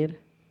l'avenir.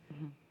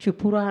 Tu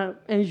pourras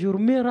un jour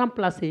me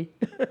remplacer.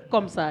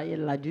 Comme ça,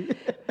 elle l'a dit.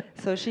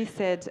 So she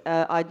said,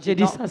 I J'ai did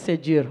dit, not, ça c'est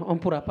dur, on ne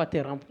pourra pas te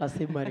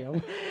remplacer, Mariam.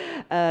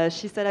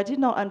 she said, I did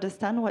not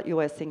understand what you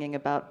were singing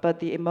about, but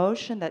the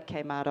emotion that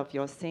came out of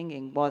your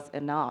singing was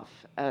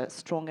enough,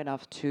 strong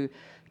enough to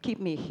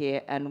keep me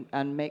here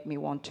and make me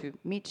want to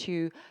meet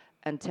you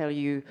and tell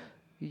you,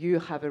 you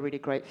have a really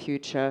great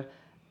future.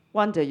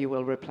 One day you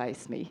will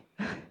replace me.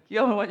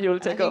 You're the one you will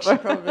take I think over.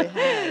 she probably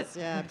has.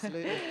 Yeah,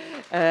 absolutely.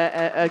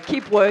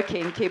 Keep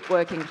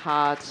working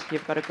hard.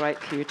 You've got a great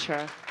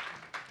future.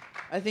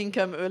 I think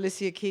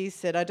Alicia Keys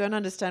said, I don't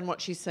understand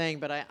what she's saying,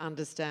 but I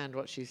understand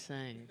what she's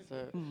saying. So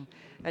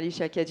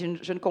Alicia qui a dit,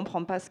 je ne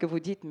comprends pas ce que vous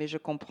dites, mais je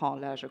comprends.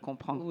 Là, je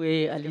comprends.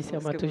 Oui,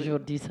 Alicia m'a ce que vous toujours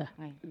dit ça.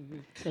 Oui.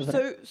 C'est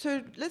vrai. So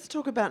let's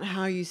talk about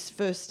how you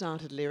first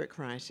started lyric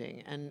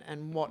writing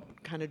and what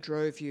kind of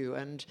drove you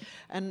and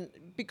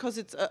because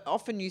it's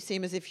often you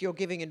seem as if you're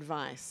giving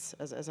advice,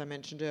 as I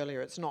mentioned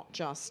earlier. It's not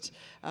just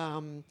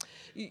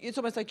it's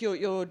almost like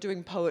you're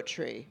doing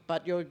poetry,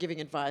 but you're giving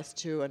advice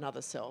to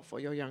another self or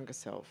your younger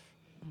self.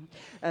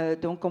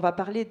 Donc, on va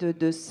parler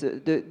le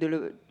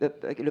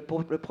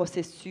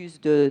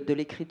processus de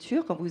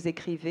l'écriture. Quand vous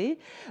écrivez,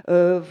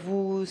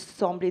 vous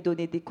semblez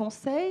donner des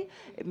conseils,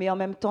 mais en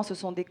même temps, ce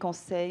sont des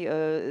conseils,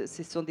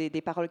 ce sont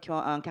des paroles qui ont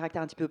un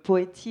caractère un petit peu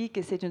poétique,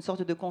 et c'est une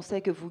sorte de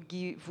conseil que vous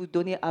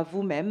donnez à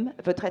vous-même,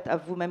 peut-être à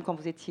vous-même quand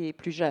vous étiez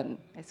plus jeune.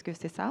 Est-ce que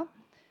c'est ça?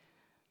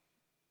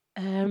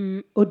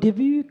 Au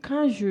début,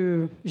 quand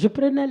je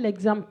prenais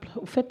l'exemple,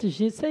 en fait,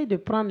 j'essaye de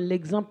prendre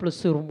l'exemple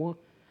sur moi.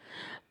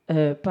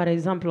 Par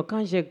exemple,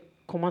 quand j'ai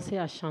commencé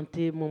à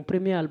chanter mon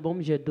premier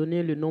album, j'ai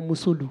donné le nom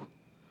Moussoulou.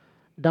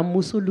 Dans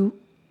Moussoulou,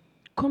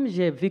 comme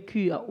j'ai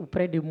vécu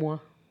auprès de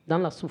moi dans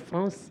la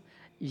souffrance,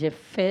 j'ai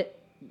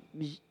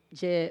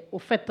au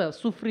fait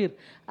souffrir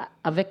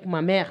avec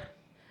ma mère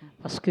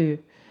parce que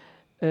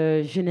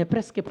je n'ai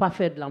presque pas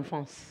fait de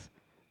l'enfance.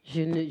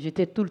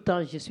 J'étais tout le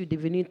temps, je suis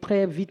devenue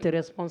très vite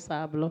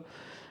responsable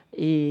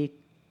et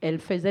elle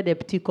faisait des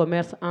petits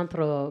commerces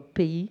entre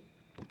pays,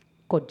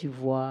 Côte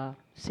d'Ivoire,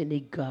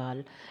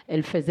 Sénégal,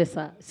 elle faisait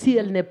ça. Si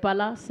elle n'est pas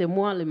là, c'est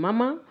moi le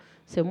maman,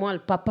 c'est moi le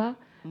papa.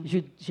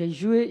 J'ai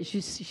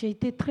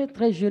été très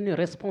très jeune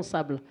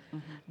responsable.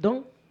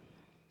 Donc,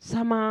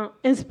 ça m'a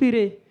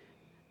inspirée.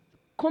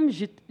 Comme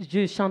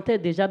je chantais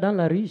déjà dans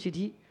la rue, j'ai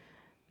dit,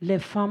 les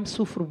femmes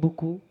souffrent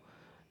beaucoup.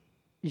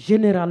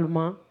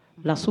 Généralement,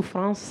 la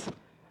souffrance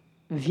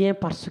vient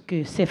parce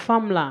que ces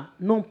femmes-là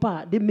n'ont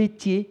pas de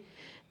métier,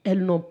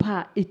 elles n'ont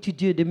pas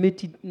étudié de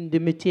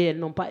métier, elles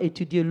n'ont pas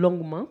étudié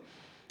longuement.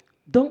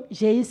 Donc,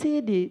 j'ai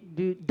essayé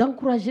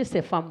d'encourager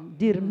ces femmes,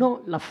 dire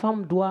non, la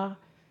femme doit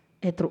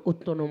être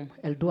autonome,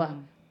 elle doit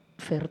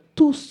faire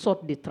toutes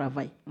sortes de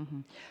travail.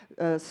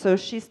 So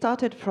she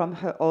started from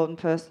her own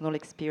personal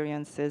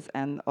experiences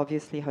and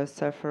obviously her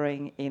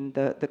suffering in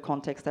the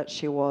context that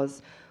she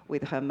was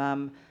with her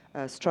mom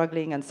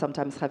struggling and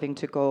sometimes having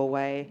to go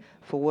away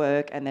for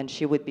work, and then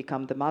she would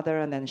become the mother,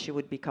 and then she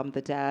would become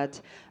the dad.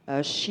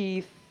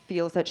 She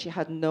feels that she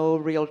had no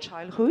real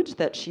childhood,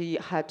 that she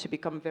had to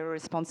become very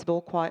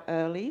responsible quite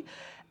early.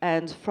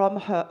 And from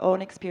her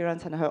own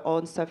experience and her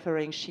own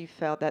suffering, she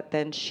felt that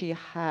then she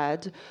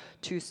had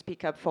to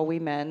speak up for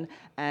women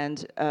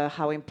and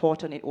how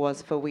important it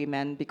was for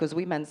women, because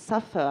women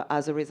suffer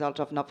as a result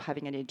of not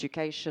having an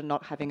education,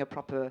 not having a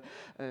proper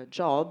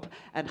job,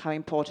 and how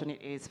important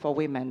it is for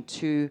women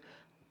to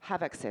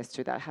have access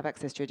to that, have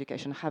access to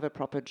education, have a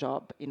proper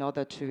job in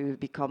order to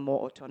become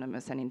more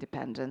autonomous and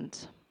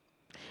independent.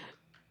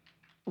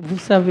 Vous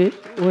savez,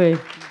 oui,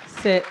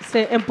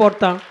 c'est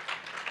important.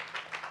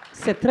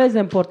 C'est très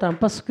important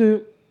parce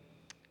que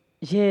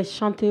j'ai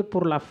chanté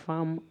pour la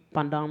femme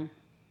pendant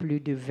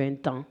plus de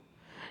 20 ans.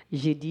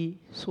 J'ai dit,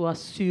 sois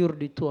sûr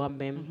de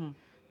toi-même,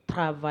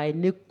 travaille,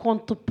 ne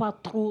compte pas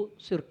trop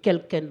sur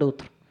quelqu'un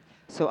d'autre.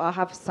 So I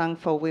have sung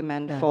for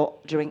women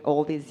during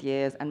all these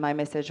years, and my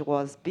message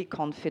was, be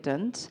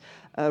confident,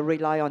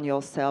 rely on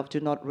yourself, do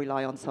not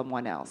rely on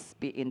someone else,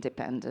 be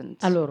independent.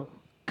 Alors,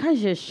 quand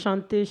j'ai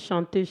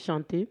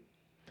chanté,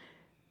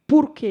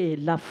 pour que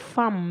la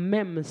femme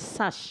même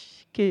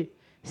sache que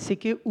ce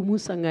que Oumou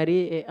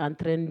Sangaré est en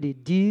train de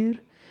dire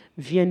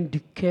vient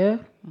du cœur,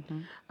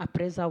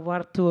 après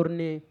avoir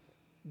tourné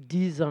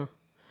 10 ans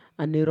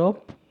en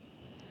Europe,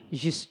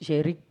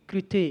 j'ai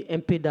recruté un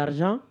peu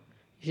d'argent,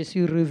 je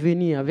suis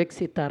revenu avec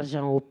cet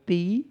argent au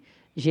pays,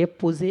 j'ai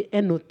posé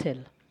un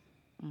hôtel.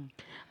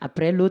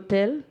 Après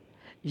l'hôtel,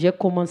 j'ai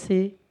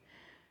commencé,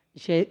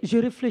 je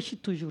réfléchis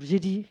toujours, j'ai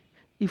dit,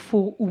 il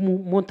faut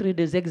montrer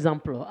des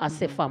exemples à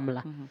ces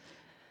femmes-là.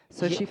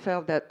 So she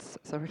felt that.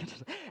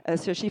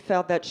 So she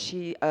felt that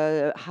she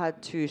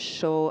had to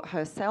show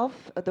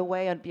herself the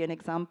way and be an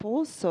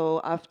example.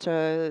 So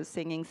after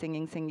singing,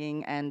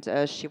 and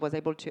she was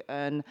able to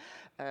earn,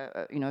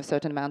 a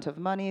certain amount of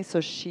money.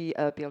 So she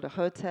built a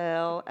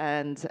hotel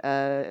and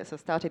so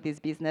started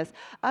this business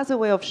as a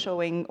way of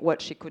showing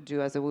what she could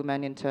do as a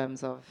woman in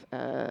terms of,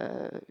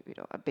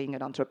 being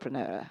an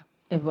entrepreneur.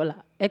 Et voilà.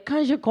 Et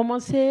quand j'ai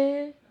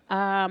commencé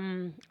à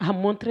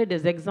montrer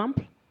des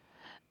exemples,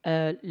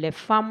 les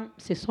femmes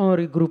se sont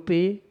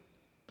regroupées,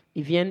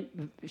 ils viennent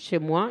chez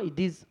moi, ils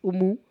disent «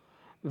 Oumou,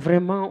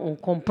 vraiment, on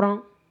comprend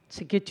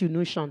ce que tu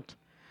nous chantes.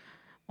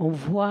 On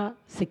voit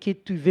ce que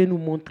tu veux nous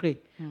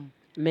montrer.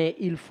 Mais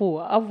il faut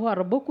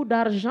avoir beaucoup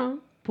d'argent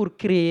pour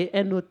créer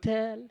un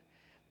hôtel.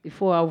 Il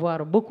faut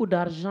avoir beaucoup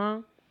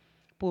d'argent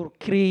pour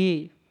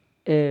créer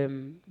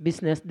un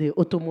business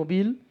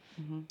d'automobile.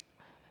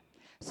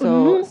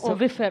 Nous, on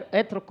veut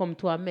être comme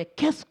toi, mais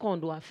qu'est-ce qu'on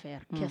doit faire?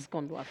 Qu'est-ce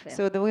qu'on doit faire?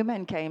 So the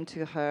women came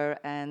to her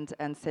and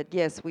said,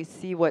 yes, we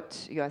see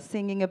what you are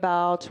singing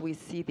about, we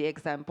see the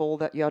example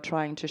that you are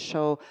trying to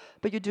show,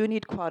 but you do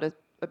need quite a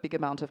big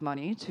amount of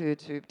money to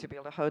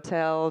build a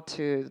hotel,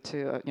 to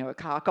a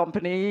car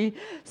company.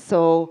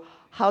 So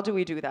how do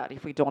we do that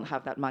if we don't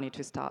have that money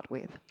to start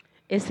with?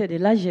 Et c'est de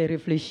là que j'ai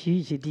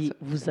réfléchi, j'ai dit,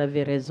 vous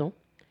avez raison.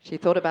 She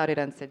thought about it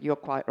and said, you're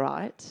quite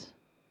right.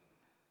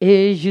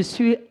 Et je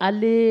suis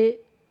allée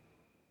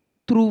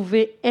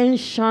trouver un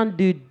champ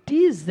de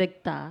 10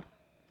 hectares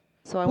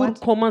pour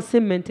commencer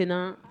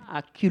maintenant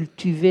à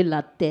cultiver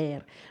la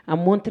terre, à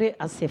montrer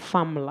à ces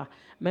femmes-là,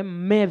 même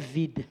main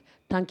vide,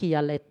 tant qu'il y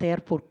a la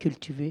terre pour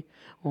cultiver,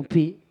 on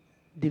peut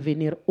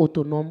devenir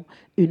autonome,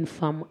 une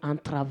femme en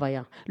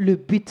travaillant. Le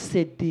but,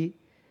 c'est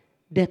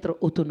d'être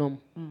autonome,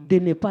 de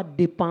ne pas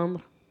dépendre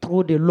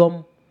trop de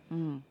l'homme.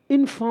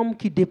 Une femme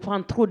qui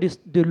dépend trop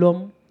de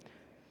l'homme,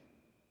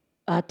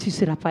 tu ne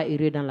seras pas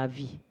heureux dans la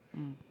vie.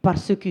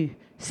 Parce que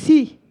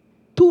si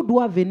tout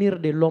doit venir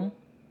de l'homme,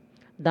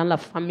 dans la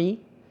famille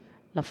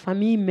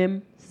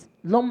même,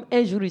 l'homme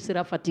un jour il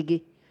sera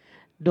fatigué.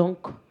 Donc,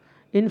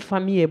 une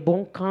famille est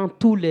bon quand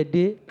tous les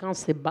deux, quand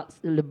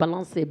le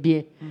balance est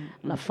bien.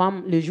 La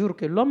femme, le jour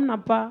que l'homme n'a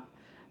pas,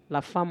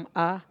 la femme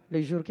a.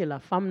 Le jour que la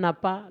femme n'a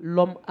pas,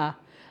 l'homme a.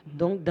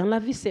 Donc, dans la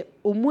vie,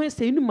 au moins,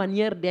 c'est une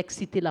manière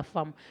d'exciter la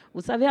femme.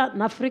 Vous savez, en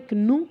Afrique,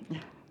 nous,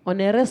 on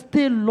est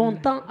resté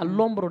longtemps à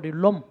l'ombre de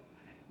l'homme.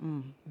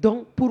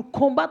 Donc, pour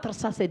combattre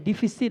ça, c'est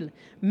difficile.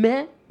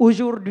 Mais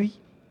aujourd'hui,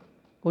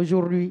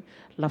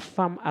 la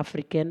femme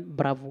africaine,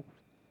 bravo.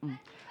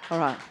 All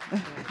right.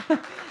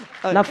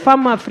 La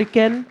femme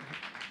africaine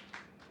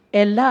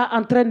est là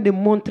en train de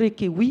montrer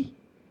que oui,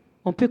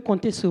 on peut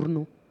compter sur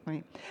nous.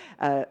 Oui.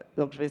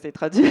 Donc, je vais essayer de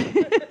traduire.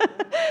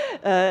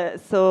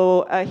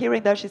 So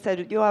hearing that, she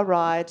said, you are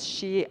right.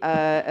 She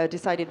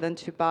decided then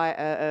to buy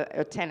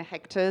a 10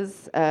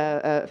 hectares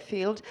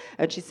field.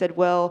 And she said,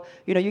 well,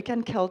 you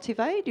can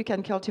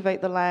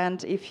cultivate the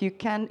land. If you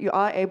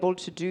are able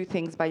to do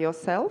things by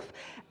yourself,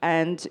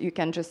 and you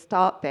can just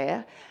start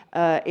there.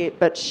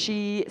 But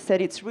she said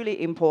it's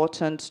really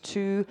important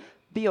to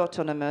be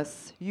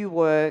autonomous. You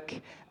work.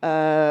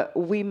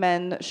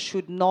 Women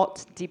should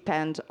not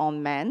depend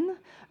on men.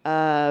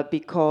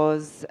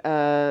 Because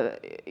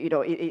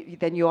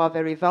then you are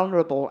very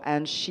vulnerable.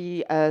 And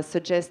she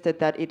suggested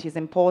that it is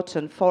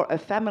important for a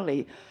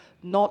family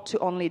not to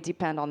only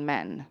depend on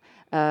men.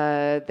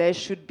 There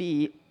should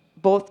be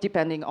both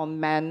depending on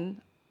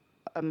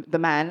the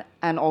man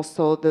and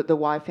also the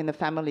wife in the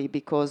family,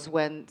 because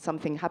when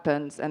something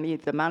happens and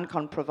if the man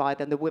can't provide,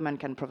 then the woman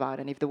can provide,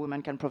 and if the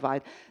woman can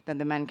provide, then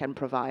the man can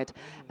provide.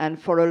 And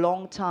for a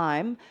long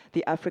time,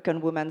 the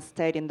African woman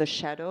stayed in the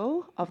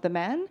shadow of the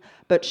man,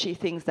 but she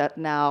thinks that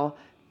now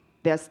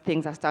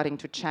things are starting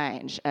to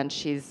change, and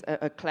she's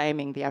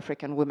acclaiming the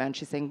African woman.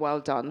 She's saying, well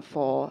done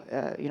for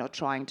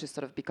trying to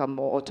sort of become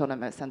more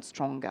autonomous and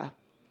stronger.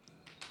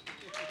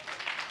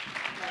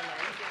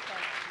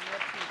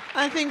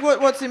 I think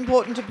what's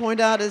important to point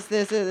out is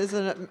there's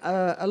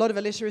a lot of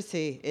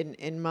illiteracy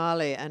in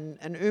Mali,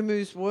 and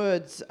Umu's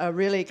words are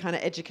really kind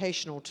of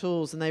educational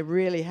tools, and they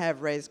really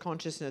have raised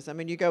consciousness. I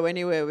mean, you go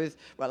anywhere with,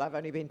 well, I've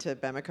only been to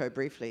Bamako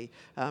briefly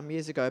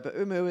years ago, but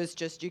Umu is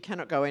just, you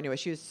cannot go anywhere.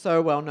 She is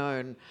so well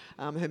known.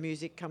 Her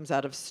music comes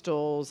out of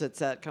stalls,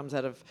 comes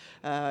out of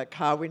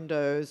car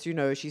windows,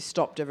 she's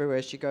stopped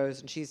everywhere she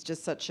goes, and she's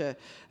just such an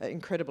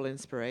incredible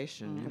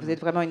inspiration. Vous êtes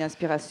vraiment une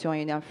inspiration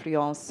et une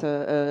influence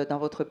dans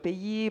votre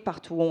pays.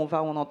 Partout où on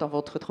va, on entend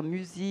votre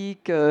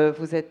musique.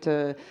 Vous êtes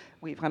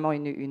oui, vraiment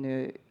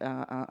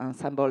un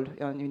symbole,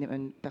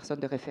 une personne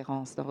de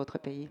référence dans votre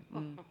pays.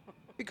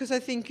 Because I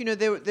think,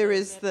 there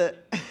is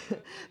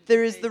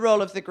the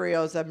role of the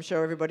griots. I'm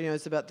sure everybody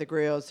knows about the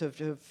griots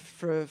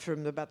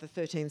from about the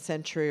 13th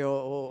century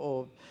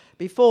or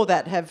before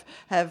that have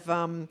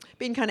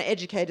been kind of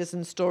educators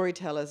and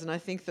storytellers. And I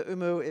think that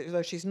Umu,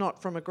 though she's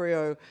not from a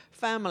griot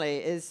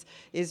family,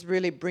 is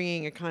really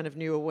bringing a kind of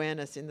new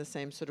awareness in the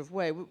same sort of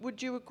way.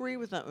 Would you agree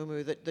with that,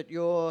 Umu, that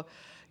your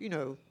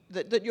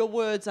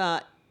words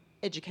are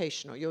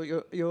educational?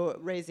 You're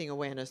raising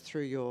awareness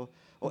through your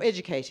or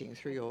educating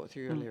through your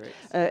lyrics.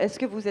 Est-ce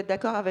que vous êtes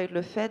d'accord avec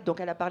le fait, donc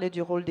elle a parlé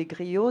du rôle des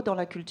griots dans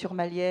la culture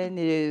malienne,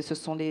 et ce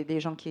sont des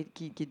gens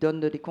qui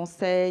donnent des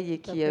conseils et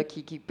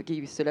qui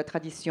c'est la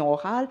tradition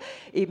orale,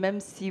 et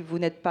même si vous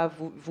n'êtes pas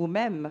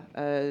vous-même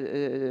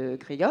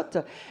griotte,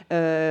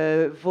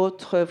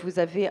 vous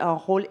avez un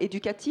rôle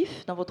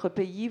éducatif dans votre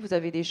pays, vous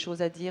avez des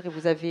choses à dire et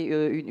vous avez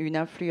une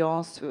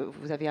influence,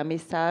 vous avez un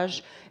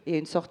message et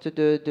une sorte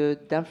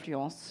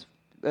d'influence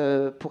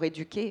pour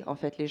éduquer en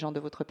fait les gens de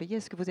votre pays.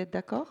 Est-ce que vous êtes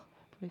d'accord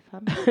pour les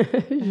femmes?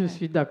 Je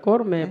suis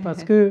d'accord, mais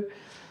parce que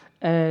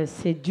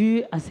c'est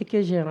dû à ce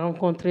que j'ai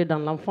rencontré dans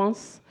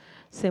l'enfance.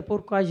 C'est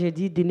pourquoi j'ai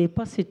dit de ne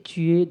pas se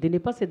tuer, de ne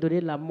pas se donner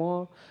la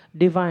mort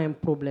devant un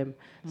problème.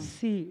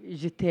 Si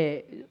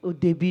j'étais au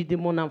début de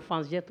mon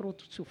enfance, j'ai trop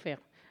souffert.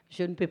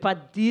 Je ne peux pas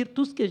dire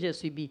tout ce que j'ai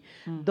subi.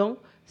 Donc,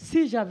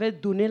 si j'avais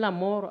donné la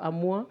mort à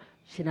moi,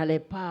 je n'allais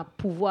pas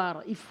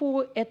pouvoir. Il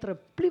faut être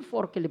plus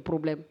fort que les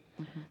problèmes.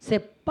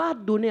 C'est pas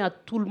donné à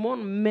tout le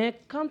monde, mais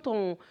quand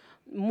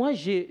moi,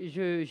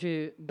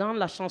 dans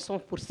la chanson,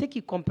 pour ceux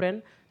qui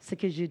comprennent ce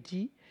que je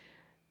dis,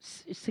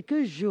 ce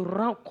que je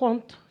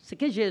rencontre, ce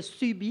que j'ai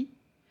subi,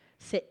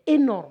 c'est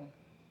énorme.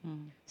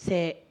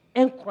 C'est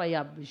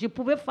incroyable. Je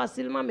pouvais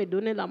facilement me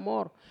donner la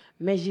mort,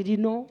 mais j'ai dit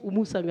non,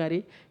 Oumou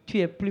Sangaré, tu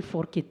es plus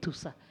fort que tout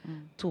ça.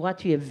 Toi,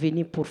 tu es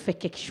venu pour faire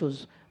quelque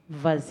chose.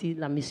 Vas-y,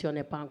 la mission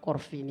n'est pas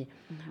encore finie.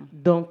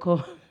 Donc,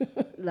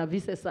 la vie,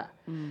 c'est ça.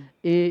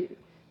 Et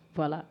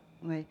voilà.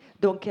 Oui.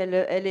 Donc elle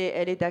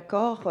est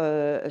d'accord.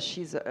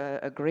 She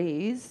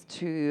agrees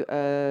to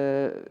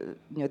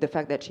the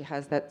fact that she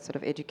has that sort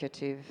of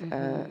educative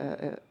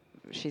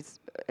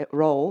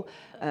role,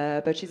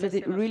 but she says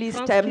it really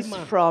stems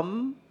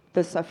from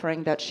the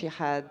suffering that she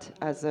had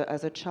as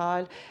a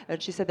child,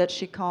 and she said that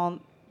she can't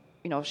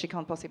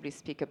possibly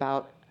speak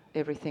about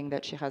everything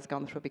that she has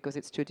gone through because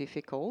it's too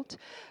difficult,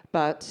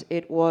 but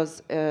it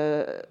was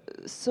it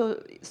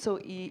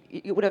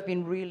would have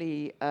been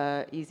really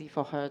easy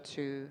for her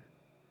to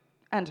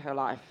end her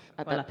life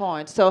at that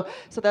point. So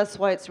that's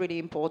why it's really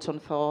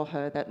important for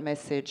her, that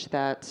message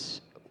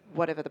that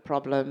whatever the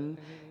problem,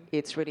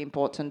 it's really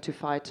important to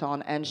fight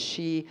on. And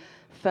she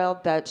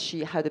felt that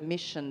she had a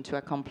mission to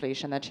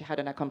accomplish and that she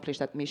hadn't accomplished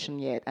that mission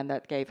yet, and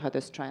that gave her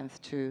the strength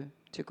to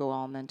go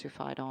on and to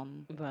fight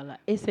on. Voilà.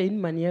 Et c'est une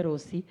manière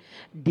aussi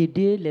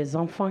d'aider les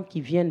enfants qui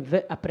viennent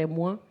après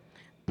moi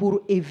pour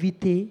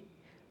éviter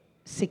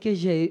ce que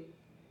j'ai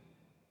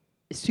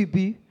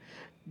subi.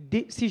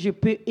 Si je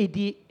peux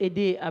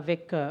aider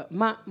avec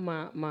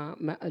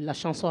la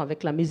chanson,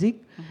 avec la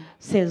musique,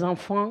 ces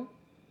enfants,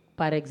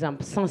 par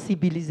exemple,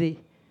 sensibiliser.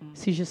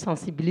 Si je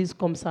sensibilise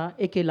comme ça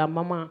et que la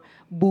maman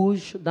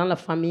bouge dans la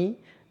famille,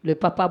 le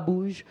papa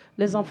bouge,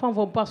 les enfants ne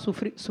vont pas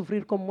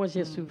souffrir comme moi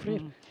j'ai souffert.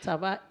 Ça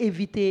va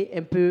éviter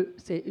un peu,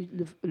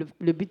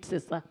 le but c'est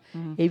ça,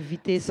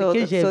 éviter ce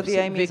que j'ai vécu. The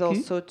aim is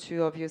also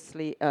to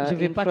obviously je ne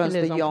veux pas que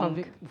les enfants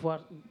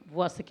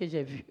voient ce que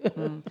j'ai vu.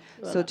 Voilà.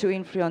 So to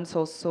influence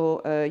also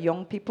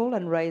young people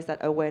and raise that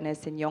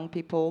awareness in young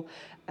people,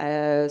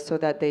 so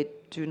that they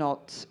do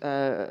not,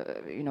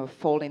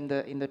 fall in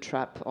the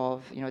trap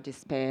of,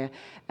 despair.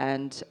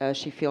 And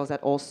she feels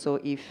that also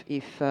if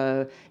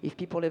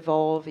people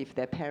evolve, if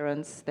their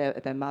parents,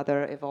 their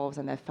mother evolves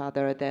and their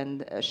father,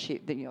 then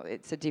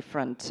it's a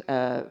different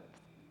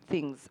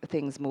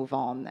things move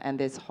on and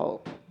there's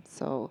hope.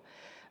 So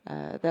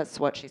that's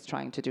what she's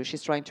trying to do.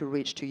 She's trying to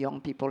reach to young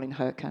people in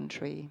her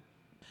country.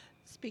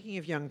 Speaking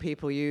of young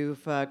people,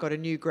 you've got a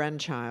new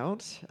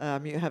grandchild.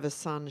 You have a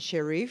son,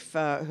 Sherif,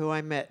 who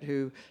I met,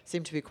 who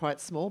seemed to be quite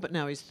small, but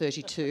now he's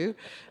 32,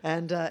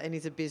 and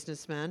he's a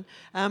businessman.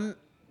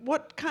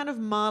 What kind of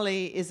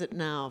Mali is it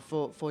now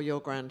for your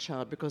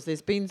grandchild? Because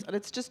there's been,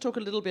 let's just talk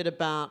a little bit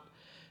about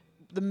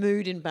the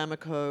mood in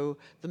Bamako,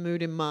 the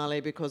mood in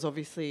Mali, because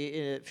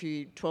obviously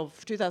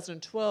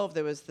 2012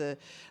 there was a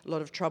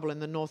lot of trouble in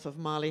the north of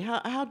Mali.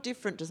 How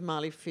different does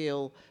Mali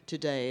feel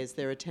today? Is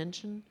there a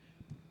tension?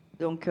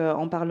 Donc,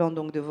 en parlant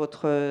donc de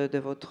votre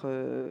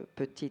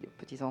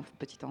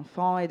petit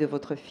enfant et de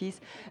votre fils,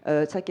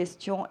 sa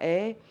question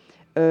est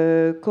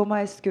comment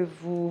est-ce que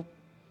vous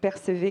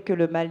percevez que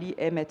le Mali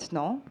est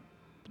maintenant?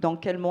 Dans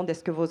quel monde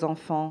est-ce que vos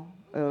enfants,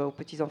 vos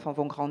petits-enfants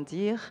vont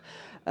grandir?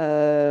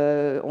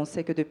 On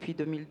sait que depuis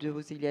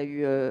 2012, il y a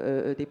eu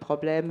des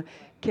problèmes.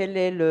 Quel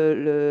est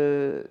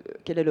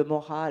le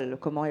moral?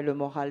 Comment est le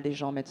moral des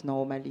gens maintenant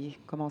au Mali?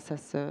 Comment ça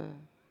se...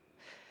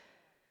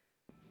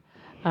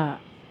 Ah,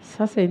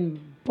 ça c'est une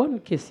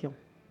bonne question.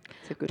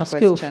 Parce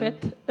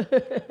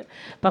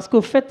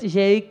qu'au fait,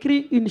 j'ai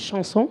écrit une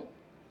chanson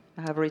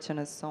I have written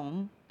a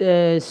song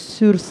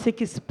sur ce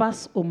qui se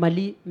passe au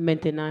Mali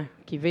maintenant,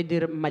 qui veut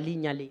dire Mali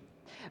Niali.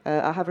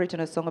 I have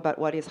written a song about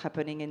what is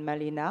happening in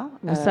Mali now.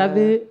 Vous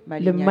savez,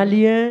 les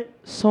Maliens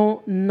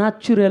sont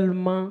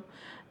naturellement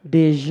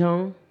des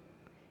gens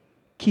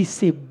qui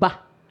se battent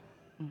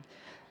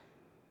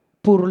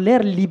pour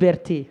leur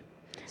liberté.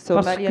 So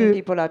Malian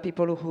people are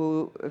people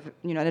who,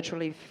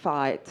 naturally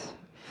fight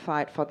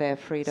for their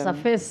freedom. Ça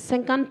fait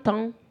 50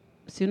 ans,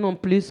 sinon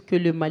plus, que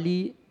le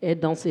Mali est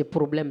dans ces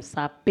problèmes.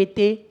 Ça a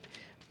pété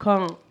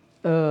quand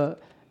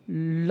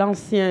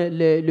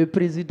le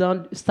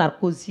président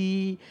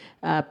Sarkozy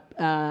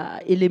a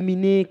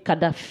éliminé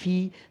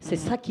Kadhafi. C'est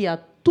ça qui a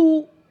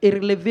tout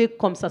relevé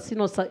comme ça.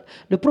 Sinon,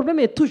 le problème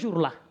est toujours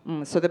là.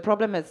 So the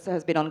problem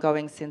has been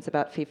ongoing since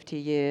about 50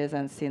 years,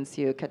 and since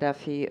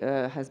Gaddafi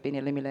has been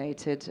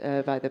eliminated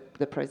by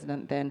the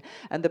president then,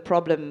 and the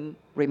problem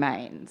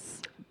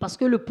remains. Parce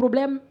que le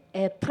problème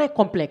est très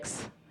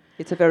complexe.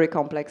 It's a very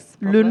complex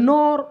problem.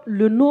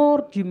 Le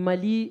nord du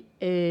Mali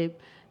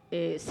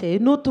c'est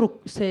une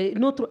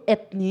autre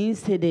ethnie,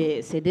 c'est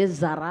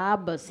des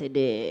Arabes, c'est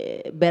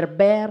des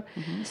Berbères.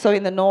 So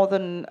in the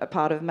northern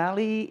part of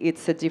Mali,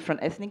 it's a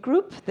different ethnic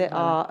group. There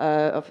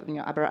are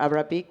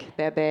Arabic,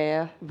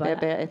 Berber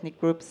ethnic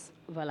groups.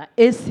 Voilà.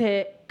 Et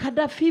c'est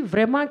Kadhafi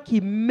vraiment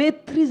qui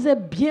maîtrisait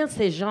bien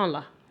ces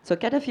gens-là. So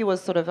Gaddafi was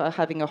sort of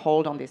having a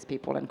hold on these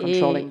people and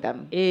controlling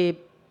them. Et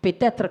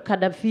peut-être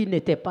Kadhafi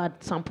n'était pas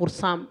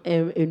 100%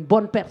 une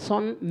bonne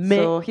personne, mais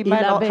so he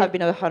might not have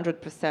been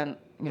 100%.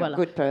 Voilà.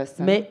 Good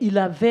person. Mais il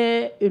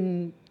avait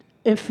une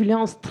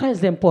influence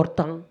très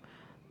importante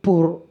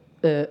pour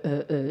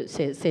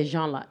ces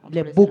gens-là,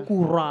 les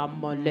Boko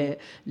Haram,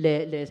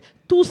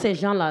 tous ces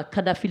gens-là,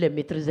 Kadhafi les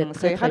maîtrisait très,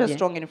 très bien. So he had a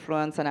strong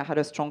influence and had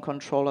a strong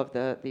control of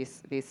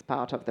this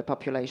part of the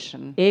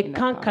population. Et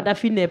quand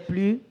Kadhafi n'est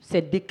plus,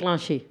 c'est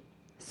déclenché.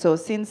 So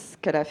since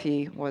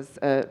Gaddafi was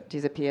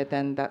disappeared,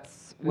 then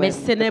that's when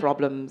the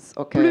problems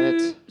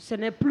occurred. Ce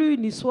n'est plus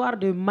une histoire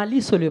de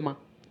Mali seulement.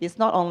 It's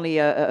not only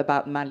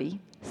about Mali.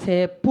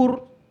 C'est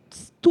pour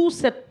toute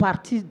cette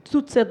partie,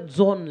 toute cette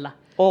zone-là.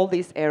 All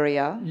this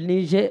area.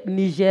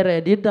 Niger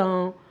est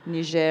dedans.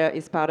 Niger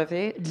is part of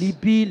it.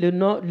 Libye,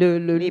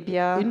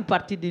 Libya, une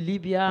partie de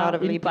Libya,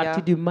 une Libya,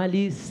 partie du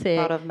Mali, c'est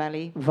part of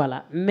Mali.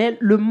 Voilà. Mais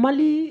le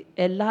Mali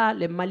est là,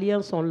 les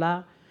Maliens sont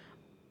là.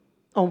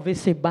 On veut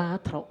se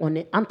battre, on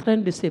est en train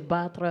de se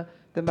battre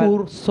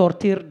pour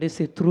sortir de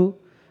ce trou,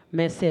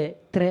 mais c'est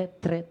très,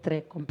 très,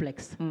 très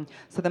complexe.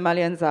 So the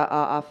Malians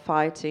are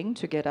fighting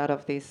to get out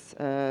of this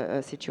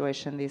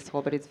situation, this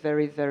hole, but it's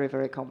very, very,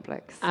 very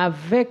complex.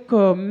 Avec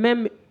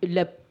même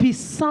les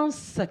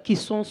puissances qui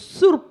sont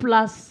sur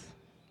place,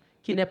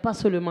 qui n'est pas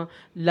seulement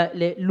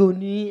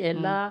l'ONU est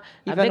là,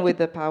 avec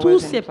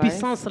toutes ces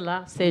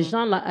puissances-là, ces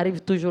gens-là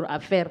arrivent toujours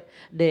à faire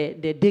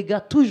des dégâts,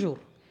 toujours.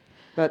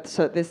 But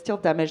so there's still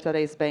damage that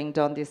is being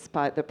done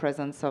despite the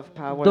presence of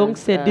power. Donc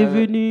c'est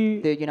devenu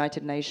the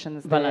United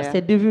Nations. Voilà,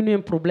 c'est devenu un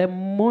problème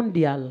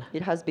mondial.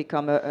 It has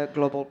become a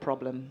global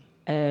problem.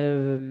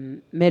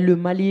 Mais le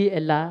Mali est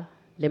là,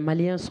 les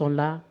Maliens sont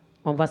là,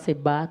 on va se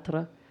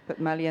battre. But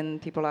Malian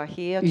people are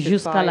here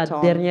jusqu'à la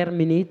dernière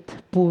minute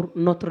pour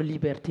notre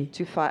liberté.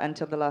 To fight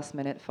until the last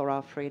minute for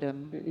our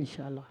freedom.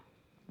 Inch'Allah.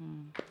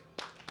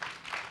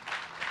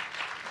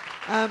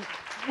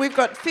 We've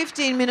got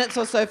 15 minutes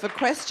or so for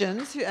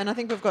questions, and I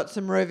think we've got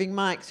some roving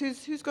mics.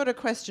 Who's got a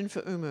question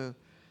for Umu?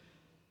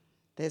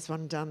 There's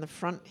one down the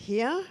front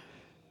here.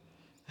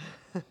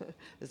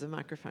 There's a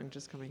microphone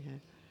just coming here.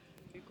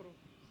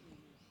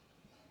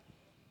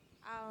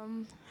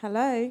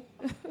 Hello.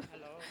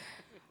 Hello.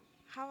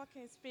 How I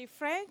can speak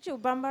French or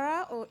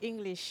Bambara or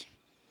English?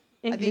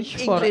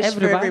 English for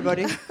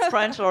everybody.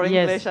 French or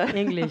English? Yes,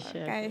 English.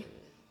 Okay.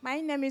 My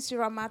name is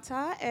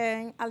Ramata,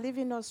 and I live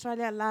in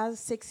Australia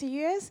last 6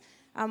 years.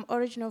 I'm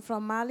original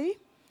from Mali.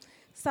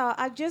 So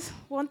I just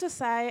want to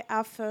say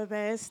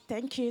first,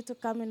 thank you to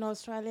come in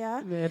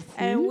Australia. Merci.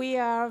 And we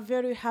are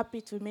very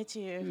happy to meet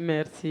you.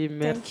 Merci,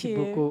 merci you.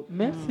 beaucoup.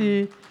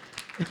 Merci.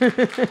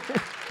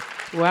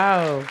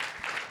 Wow.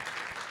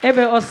 Eh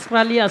bien,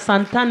 Australia,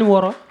 Santan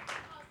Woro.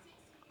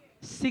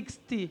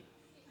 60.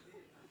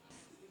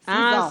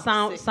 ans.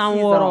 100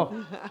 Woro.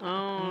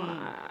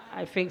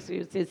 I think so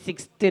you say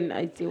 16.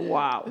 I say,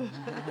 wow.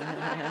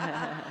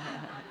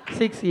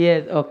 6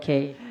 years,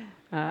 okay.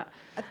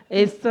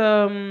 It's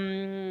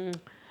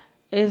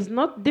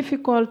not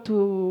difficult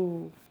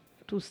to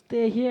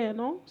stay here,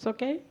 no? It's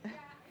okay?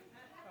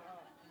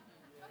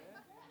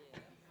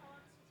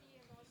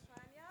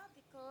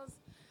 Because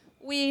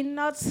we're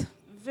not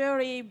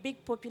very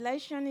big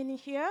population in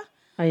here.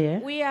 Oh, yeah?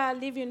 We are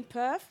live in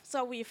Perth,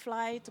 so we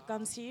fly to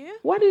come see you.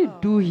 What do you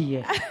do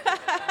here?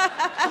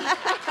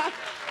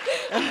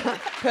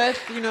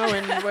 Perth, you know,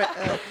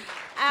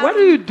 What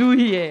do you do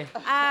here?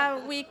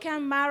 We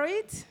can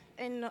married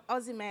in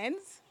Aussie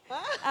men's.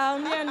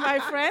 Me and my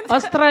friend.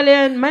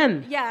 Australian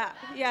man. Yeah.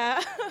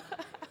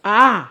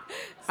 Ah.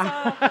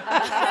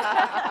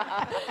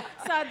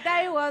 So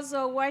they was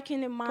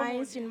working in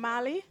mines in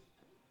Mali.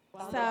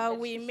 So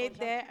we met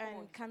there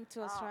and come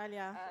to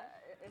Australia.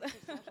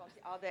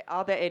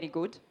 Are they any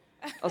good?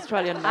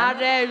 Australian Are men?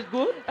 they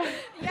good?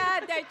 Yeah,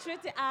 they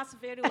treated us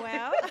very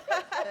well.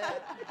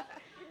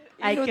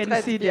 I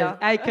can see this.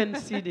 I can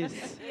see this.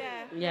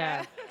 Yeah.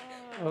 Yeah.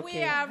 We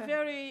Okay. are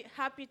very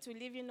happy to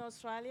live in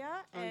Australia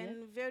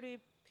and very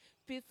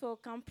peaceful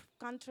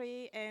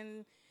country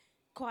and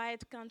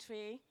quiet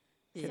country.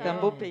 C'est un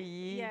beau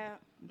pays, Yeah.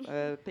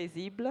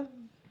 paisible.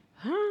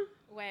 Huh?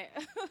 Ouais.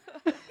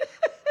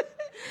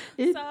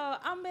 It- So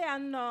ambe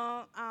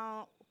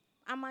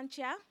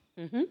Amantia,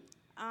 Mhm.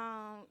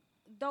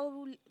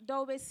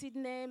 Dobe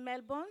Sydney,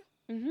 Melbourne.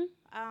 Mhm.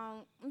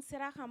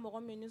 Nsera ka mogo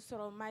minu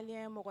soro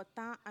Malien mogo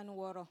 10 and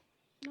woro.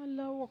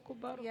 Allahu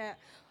Akbar. Yeah.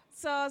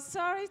 So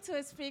sorry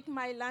to speak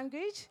my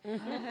language.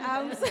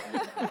 oh, that's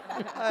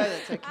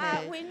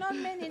okay. We're not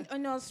many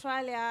in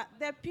Australia.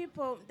 The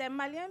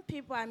Malian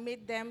people, I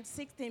met them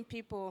 16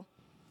 people.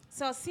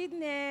 So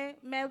Sydney,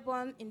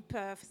 Melbourne, in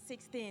Perth,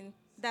 16.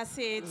 That's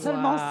it.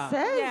 Seulement Wow.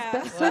 16 Yeah.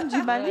 personnes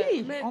du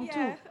Mali en Yeah.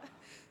 tout.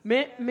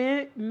 Mais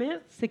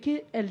ce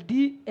qu'elle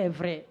dit est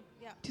vrai.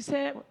 Yeah. Tu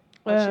sais,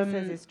 What she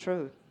says is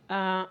true.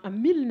 en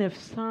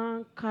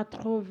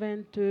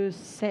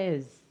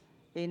 1996,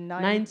 In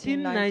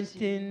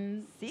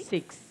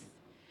 1996,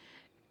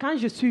 quand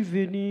je suis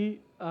venue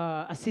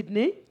à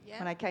Sydney,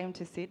 when I came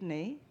to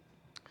Sydney,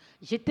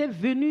 j'étais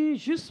venue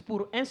juste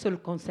pour un seul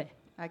concert,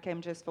 I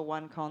came just for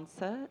one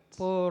concert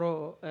pour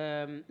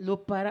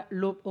l'opéra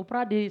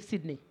de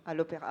Sydney. at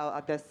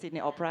the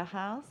Sydney Opera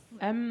House.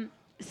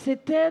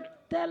 C'était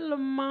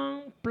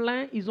tellement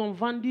plein, ils ont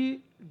vendu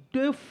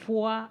 2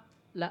 fois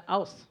la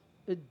house,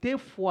 2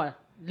 fois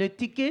le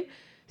ticket.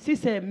 Si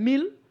c'est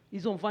 1000,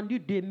 ils ont vendu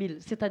 2000,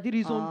 c'est-à-dire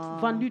ils ont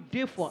vendu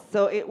 2 fois.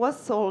 So it was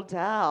sold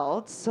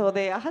out, so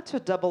they had to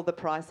double the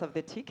price of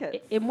the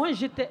tickets. Et moi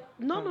j'étais,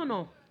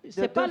 non,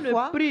 c'est De pas deux le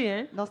fois? prix,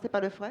 hein, Non, c'était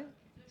pas le frais.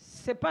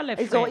 c'est pas les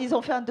Ils frais.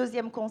 ont fait un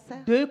deuxième concert.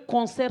 2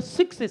 concerts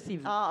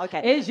successifs. Ah,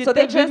 okay. Et So j'étais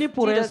they just venue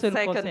pour did un a seul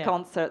second concert.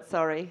 concert.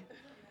 Sorry.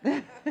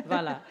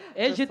 Voilà.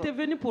 Et Just j'étais for-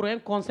 venue pour un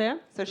concert.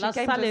 So she La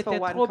came salle just for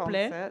était one trop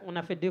pleine. concert. On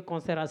a fait 2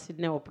 concerts à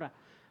Sydney Opera.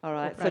 All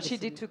right. Opera So de she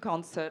did Sydney. 2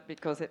 concerts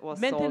because it was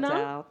sold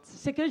Maintenant, out.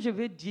 ce que je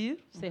veux dire,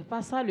 c'est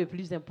pas ça le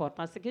plus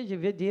important. Ce que je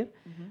veux dire,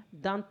 Mm-hmm.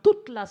 dans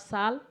toute la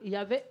salle, il y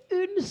avait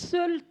une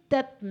seule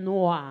tête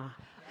noire.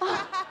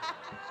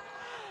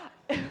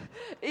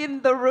 In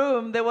the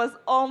room, there was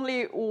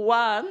only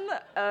one,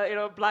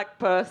 black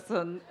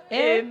person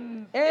Et,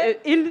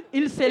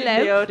 il se in the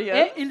lève, audience.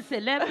 et il se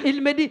lève,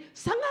 il me dit,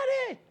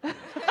 Sangare!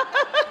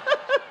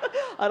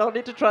 I don't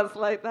need to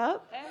translate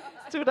that.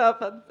 Stood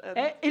up and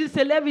Et il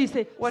se lève, il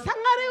dit, What?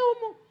 Sangare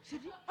Omo! Je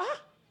dis, ah,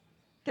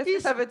 qu'est-ce que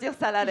ça veut dire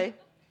salale?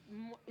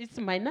 it's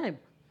my name.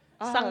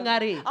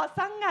 Sangare. Ah,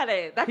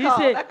 sangare. He D'accord,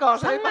 said, d'accord.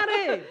 je savais pas.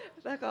 Sangare.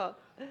 D'accord.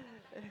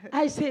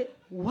 I say,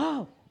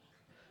 wow,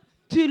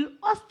 tu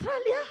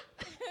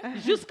Australia?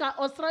 Jusqu'à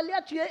Australia,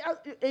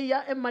 il y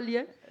a un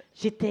Malien.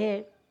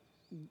 J'étais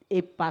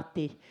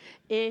épatée.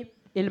 Et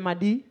il m'a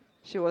dit,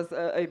 She was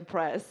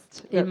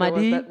impressed. Elle that m'a there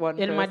was dit- that one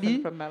elle m'a person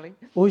dit- from Mali.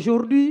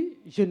 aujourd'hui,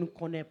 je ne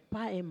connais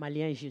pas un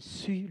Malien, je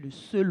suis le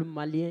seul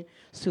Malien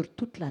sur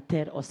toute la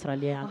terre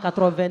australienne en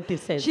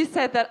 96. She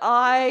said that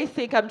I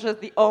think I'm just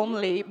the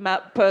only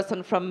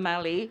person from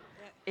Mali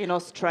in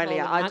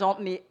Australia. I don't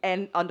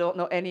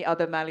know any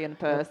other Malian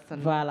person.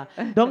 Voilà.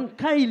 Donc,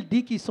 quand il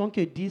dit qu'ils sont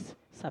que 10,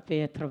 ça peut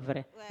être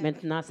vrai.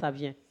 Maintenant, ça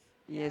vient.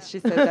 Yes, she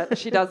said that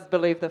she does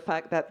believe the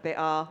fact that there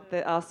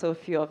are so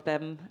few of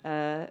them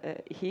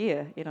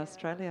here in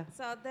Australia.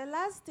 So the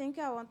last thing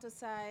I want to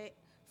say,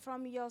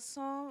 from your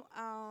song,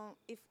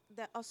 if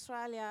the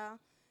Australia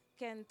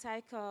can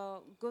take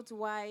a good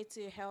way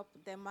to help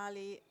the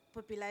Mali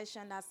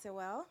population as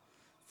well.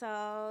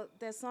 So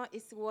the song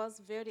was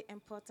very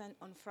important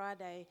on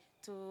Friday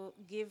to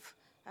give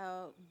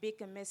a big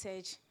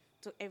message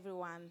to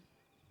everyone.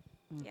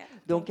 Yeah,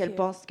 Donc, thank elle you.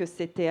 pense que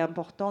c'était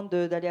important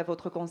d'aller à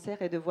votre concert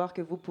et de voir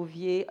que vous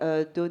pouviez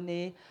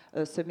donner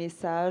ce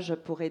message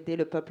pour aider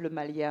le peuple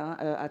malien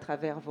à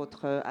travers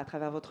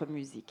votre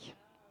musique.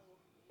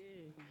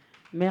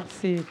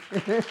 Merci.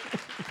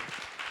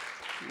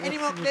 Any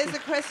more? There's a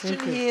question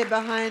Thank you. here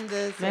behind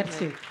the Merci.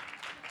 segment.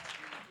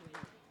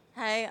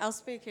 Hi, I'll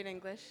speak in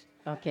English.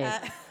 Okay.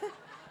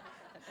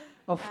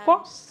 Of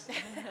course.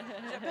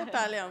 Je peux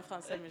parler en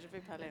français, mais je vais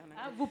parler en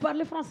Ah, anglais. vous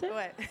parlez français?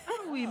 Ouais. Ah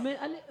oui, mais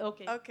allez,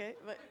 ok. Okay.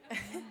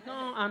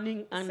 Non,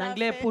 en Ça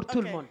anglais fait- pour tout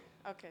le okay, monde.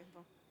 Okay,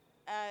 bon.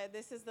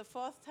 This is the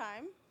fourth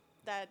time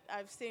that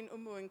I've seen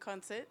Oumou in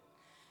concert.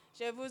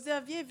 Je vous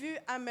avais vu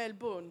à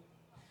Melbourne,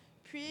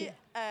 puis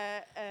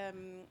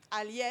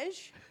à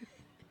Liège,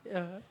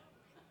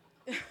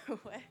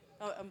 ouais,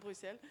 en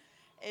Bruxelles,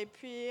 et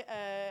puis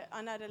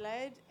en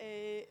Adelaide,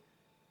 et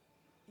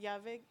il y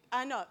avait...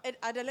 Ah non,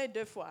 Adelaide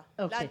 2 fois.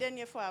 Ok. La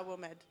dernière fois à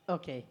WOMED.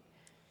 Ok. Et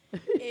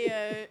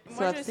So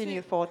moi, I've je seen suis...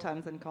 you 4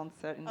 times in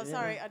concert. Oh,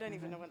 sorry, I don't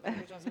even know what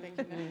language I'm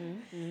speaking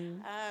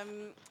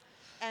now.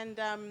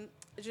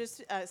 Je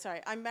suis, sorry,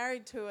 I'm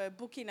married to a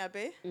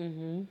Burkinabé,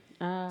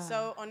 Ah,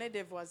 so on est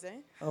des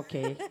voisins. ok.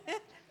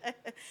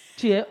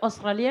 Tu es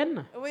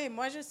australienne Oui,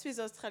 moi je suis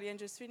australienne,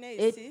 je suis née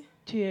et ici.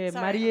 tu es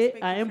Sorry, mariée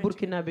I'm à un speaking French.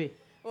 Burkinabé.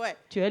 Ouais,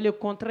 Tu es le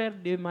contraire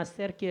de ma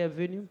sœur qui est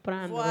venue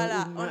prendre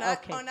voilà, une...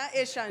 ok. on a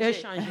échangé.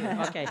 Échanger,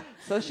 ok.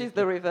 So she's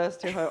the reverse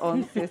to her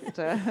own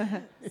sister.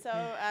 So,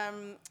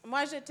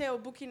 moi j'étais au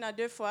Burkina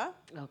 2 fois,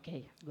 Ok,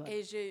 good.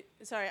 et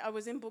I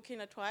was in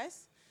Burkina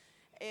twice.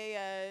 Et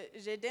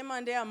j'ai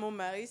demandé à mon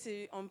mari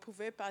si on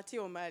pouvait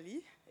partir au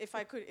Mali, if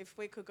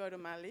we could go to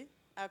Mali,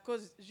 à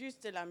cause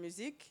juste de la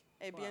musique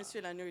et bien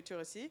sûr la nourriture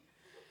aussi.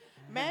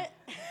 Mais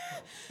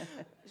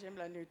j'aime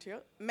la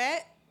nourriture.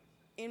 Mais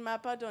il ne m'a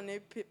pas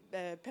donné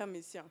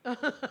permission.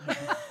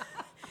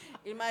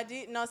 Il m'a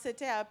dit non,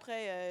 c'était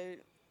après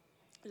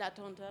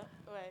l'attentat.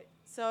 Ouais.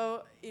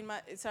 So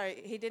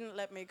he didn't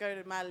let me go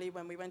to Mali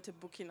when we went to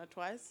Burkina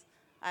twice.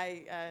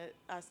 I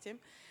asked him.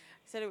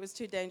 He said it was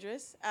too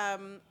dangerous.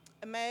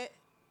 Mais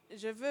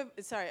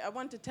I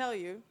want to tell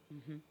you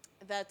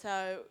that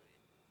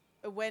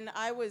when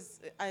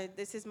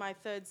this is my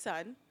third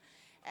son,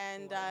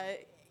 and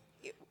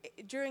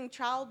during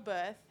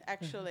childbirth,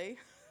 actually,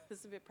 this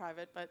is a bit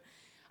private, but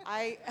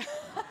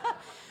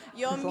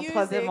your Son music,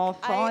 troisième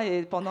enfant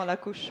et pendant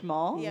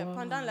l'accouchement. yeah,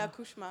 pendant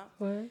l'accouchement,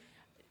 Ouais.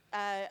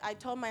 I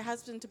told my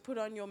husband to put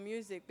on your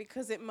music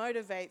because it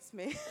motivates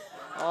me.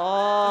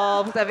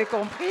 Oh, vous avez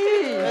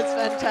compris.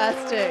 That's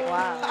fantastic.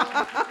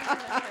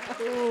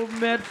 Oh,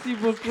 merci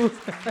beaucoup.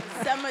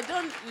 Ça me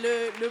donne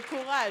le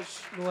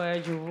courage.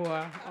 Ouais, je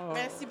vois. Oh.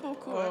 Merci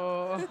beaucoup.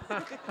 Oh.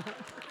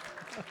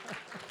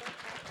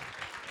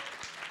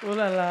 Oh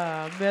là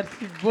là,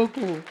 merci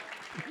beaucoup.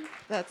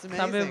 That's Ça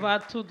me amazing. va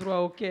tout droit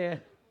au cœur.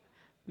 It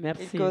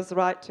Merci. goes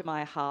right to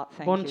my heart.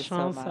 Thank Bonne you so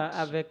chance much.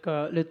 avec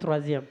le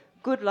troisième.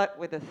 Good luck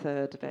with the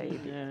third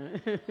baby.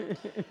 Yeah.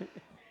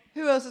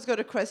 Who else has got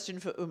a question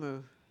for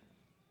Umu?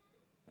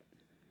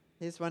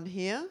 There's one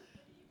here.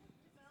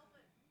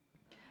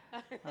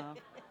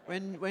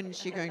 When is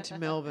she going to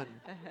Melbourne?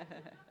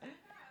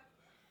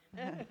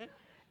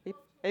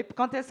 Et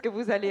quand est-ce que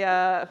vous allez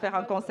faire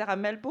un concert à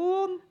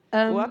Melbourne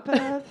ou à Um,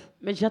 Perth?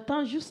 Mais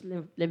j'attends juste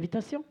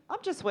l'invitation. I'm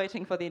just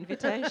waiting for the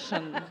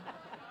invitation.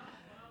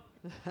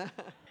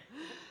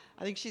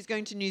 I think she's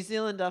going to New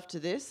Zealand after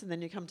this, and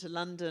then you come to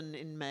London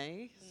in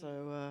May. So,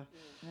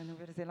 La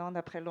Nouvelle-Zélande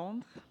après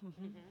Londres.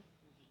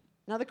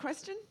 another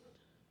question?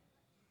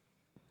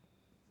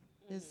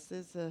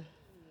 There's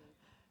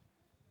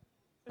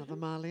another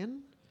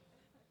Malian.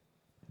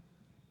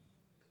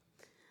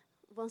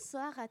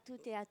 Bonsoir à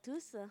toutes et à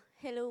tous.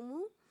 Hello,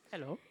 Mou.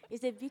 Hello.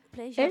 It's a big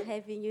pleasure Eh?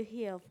 having you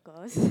here, of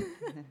course.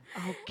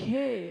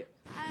 Okay.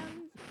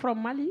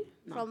 From Mali?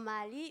 No. From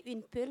Mali,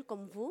 une pearl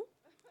comme vous.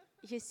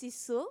 Je suis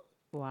So.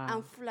 Wow.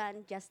 I'm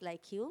Fulan just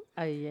like you.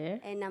 Ah, yeah.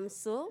 And I'm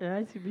So.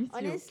 Nice to meet you.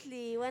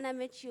 Honestly, when I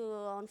met you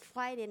on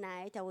Friday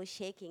night, I was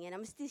shaking. And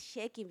I'm still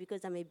shaking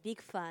because I'm a big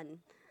fan.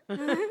 I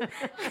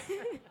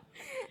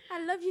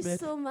love you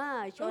so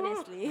much,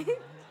 honestly.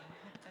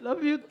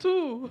 Love you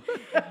too.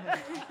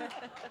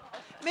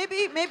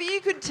 Maybe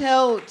you could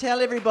tell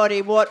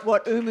everybody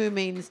what Umu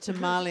means to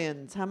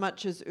Malians. How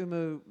much is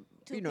Umu,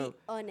 To you know? be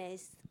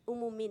honest,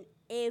 Umu means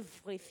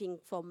everything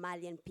for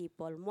Malian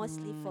people,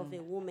 mostly for the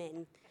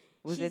women.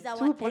 Vous She's êtes our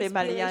tout pour les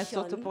Maliens et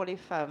inspiration. surtout pour les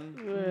femmes.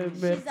 Ouais,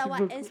 She's merci our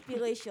beaucoup.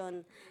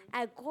 inspiration.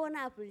 I grown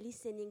up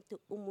listening to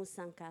Umu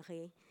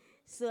Sankare,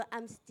 so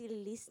I'm still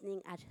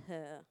listening at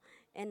her,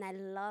 and I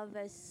love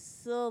her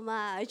so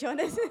much.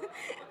 Honestly,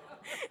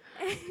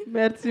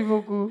 Merci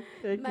beaucoup.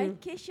 Thank my you.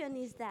 question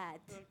is that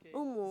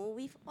Umu,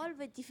 with all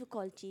the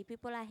difficulty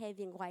people are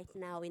having right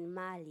now in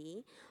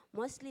Mali,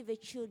 mostly the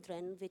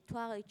children, the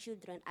Tuareg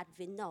children at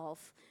the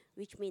north,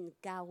 which means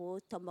Gao,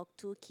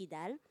 Tombouctou,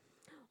 Kidal.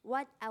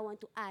 What I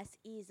want to ask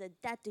is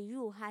that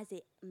you, as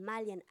a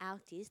Malian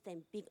artist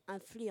and big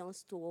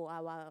influence to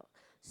our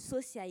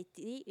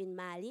society in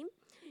Mali,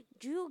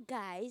 do you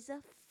guys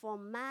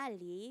from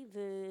Mali,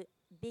 the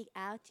big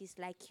artists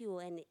like you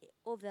and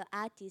other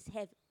artists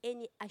have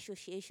any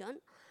association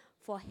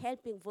for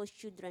helping those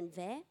children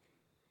there?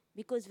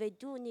 Because they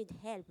do need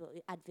help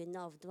at the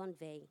north, don't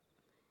they?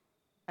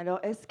 Alors,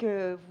 est-ce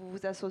que vous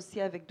vous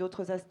associez avec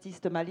d'autres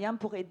artistes maliens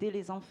pour aider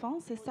les enfants,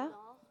 c'est ça?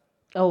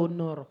 Au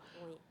nord.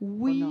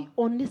 Oui. Oui,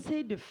 on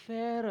essaie de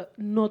faire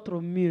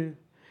notre mieux.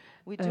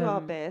 We do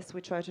our best,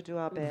 we try to do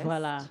our best.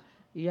 Voilà.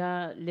 Il y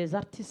a les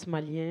artistes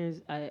maliens.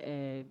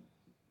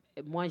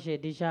 Moi, j'ai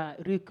déjà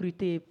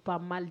recruté pas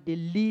mal de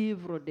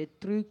livres, des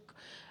trucs.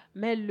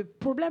 Mais le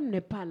problème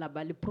n'est pas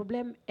là-bas. Le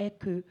problème est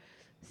que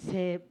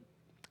c'est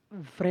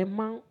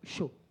vraiment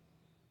chaud.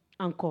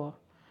 Encore.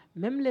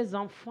 Même les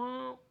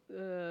enfants,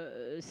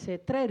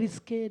 c'est très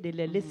risqué de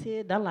les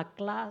laisser dans la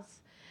classe.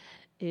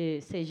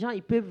 Et ces gens,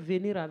 ils peuvent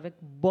venir avec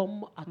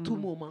bombe à tout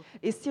moment.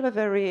 It's still a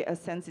very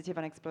sensitive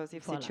and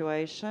explosive Voilà.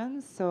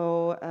 situation.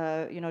 So,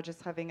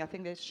 just having, I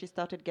think that she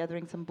started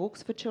gathering some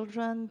books for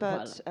children,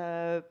 but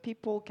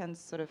people can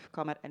sort of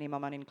come at any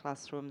moment in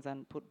classrooms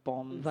and put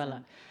bombs. Voilà.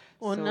 and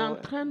On so- est en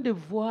train de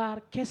voir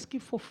qu'est-ce qu'il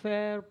faut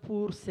faire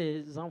pour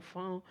ces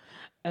enfants.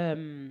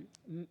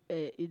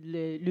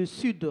 Le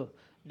sud,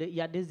 il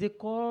y a des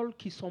écoles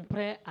qui sont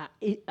prêtes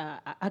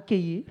à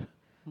accueillir.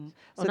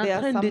 So On est there en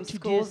are train some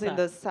d'étudier schools in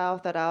ça. the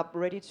south that are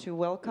ready to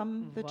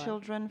welcome the Voilà.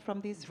 children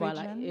from this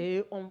Voilà. region.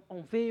 Et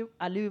on veut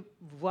aller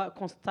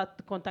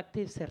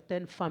contacter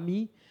certaines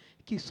familles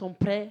qui sont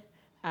prêtes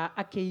à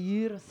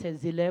accueillir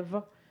ces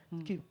élèves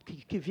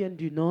qui viennent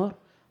du nord.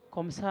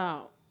 Comme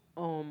ça,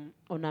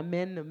 on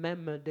amène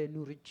même des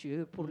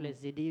nourritures pour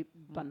les aider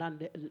pendant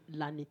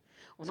l'année.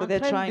 On So est en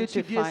they're train trying to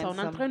d'étudier ça, find on est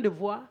en some- train de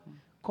voir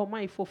comment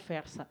il faut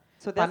faire ça.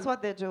 So that's Pen- what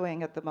they're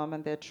doing at the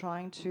moment. They're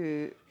trying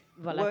to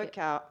Voilà. work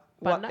out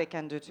what Pendant- they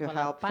can do to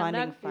voilà. help Pendant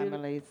finding que-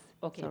 families.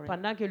 Ok, Sorry.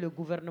 pendant que le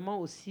gouvernement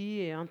aussi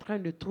est en train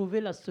de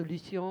trouver la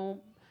solution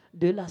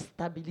de la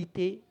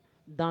stabilité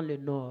dans le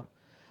nord.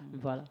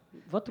 Voilà.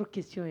 Votre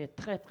question est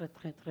très, très,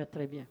 très, très,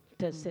 très bien.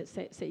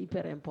 C'est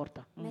hyper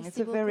important. Merci It's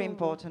a very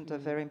beaucoup.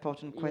 very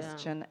important Yeah.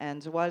 question. And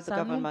while the Ça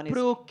nous government is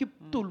préoccupe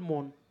tout le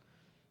monde.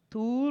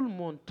 Tout le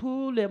monde,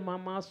 tous les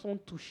mamans sont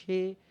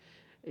touchées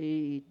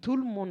et tout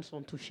le monde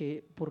sont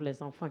touchés pour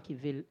les enfants qui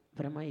veulent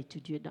vraiment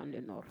étudier dans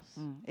le nord.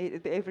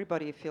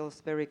 everybody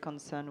feels very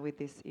concerned with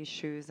these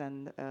issues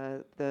and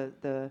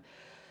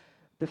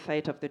the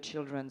fate of the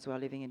children who are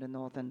living in the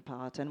northern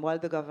part. And while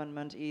the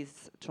government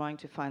is trying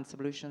to find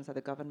solutions at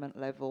the government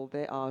level,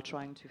 they are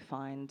trying to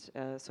find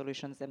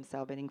solutions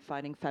themselves, meaning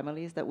finding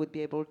families that would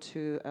be able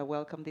to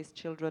welcome these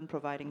children,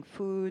 providing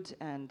food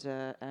and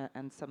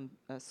some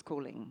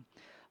schooling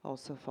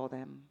also for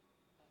them.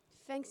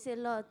 Thanks a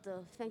lot,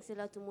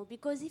 Umu.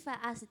 Because if I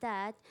ask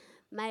that,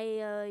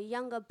 my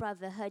younger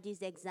brother had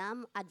his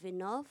exam at the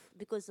north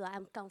because I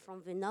come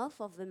from the north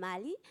of the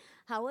Mali.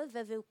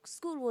 However, the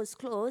school was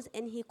closed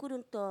and he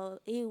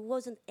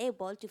wasn't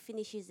able to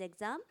finish his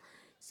exam.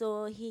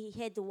 So he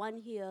had 1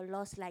 year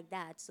lost like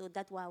that. So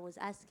that's why I was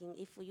asking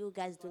if you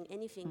guys doing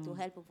anything to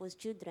help those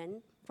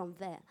children from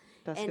there.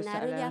 Parce And que I ça,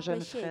 elle really a un jeune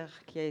appreciate.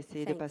 frère qui a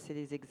essayé de Thanks. passer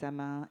des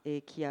examens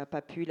et qui a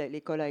pas pu.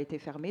 L'école a été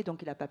fermée,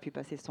 donc il n'a pas pu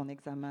passer son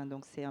examen.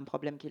 Donc c'est un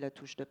problème qui la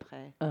touche de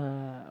près.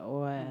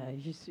 Ouais,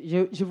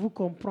 je vous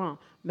comprends.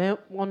 Mais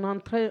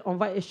on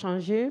va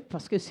échanger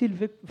parce que s'il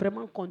veut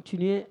vraiment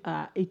continuer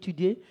à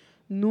étudier,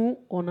 nous,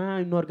 on a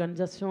une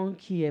organisation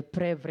qui est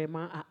prête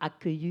vraiment à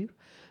accueillir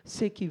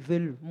ceux qui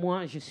veulent.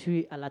 Moi, je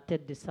suis à la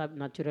tête de ça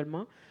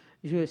naturellement.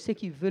 Ceux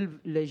qui veulent,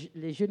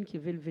 les jeunes qui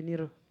veulent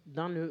venir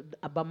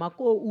à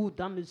Bamako ou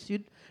dans le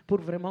sud pour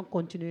vraiment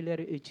continuer leurs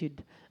études.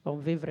 On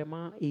veut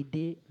vraiment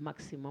aider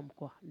maximum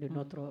de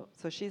notre.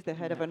 So she's the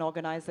head of an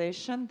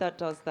organization that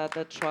does that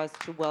tries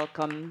to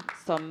welcome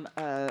some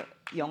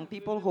young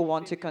people who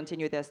want to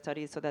continue their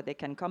studies so that they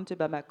can come to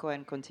Bamako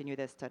and continue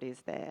their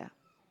studies there.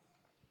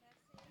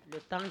 Le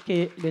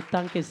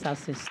temps que ça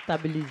se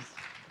stabilise.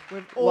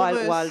 We've While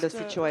the almost,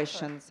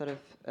 situation sort of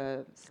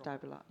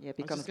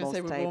becomes just gonna more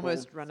say we've stable.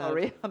 almost run out.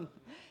 Sorry.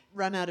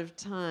 run out of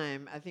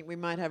time. I think we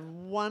might have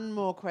one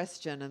more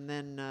question and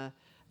then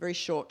very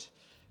short.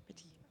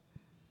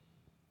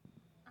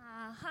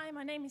 Hi,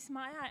 my name is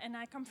Maya and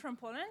I come from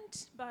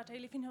Poland, but I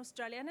live in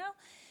Australia now.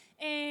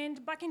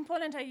 And back in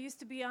Poland, I used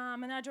to be a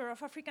manager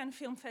of African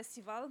Film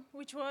Festival,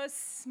 which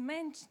was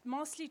meant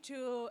mostly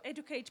to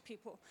educate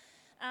people.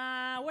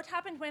 What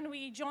happened when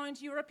we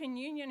joined European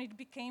Union, it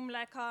became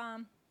like a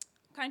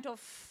kind of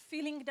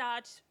feeling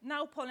that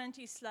now Poland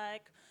is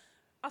like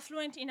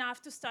affluent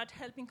enough to start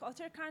helping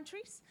other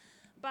countries.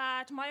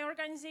 But my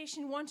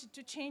organization wanted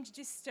to change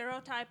this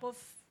stereotype of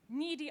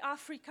needy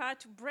Africa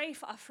to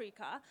brave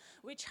Africa,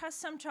 which has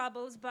some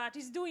troubles but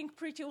is doing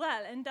pretty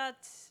well, and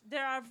that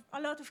there are a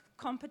lot of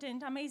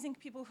competent, amazing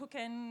people who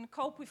can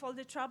cope with all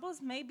the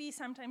troubles. Maybe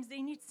sometimes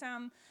they need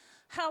some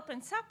help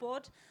and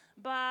support,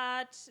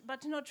 but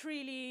not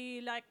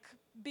really like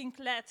being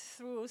led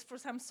through for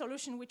some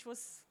solution which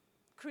was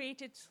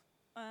created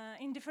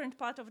in different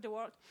part of the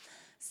world.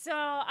 So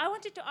I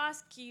wanted to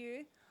ask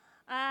you,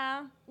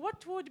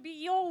 what would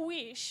be your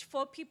wish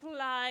for people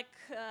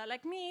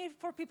like me,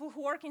 for people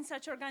who work in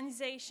such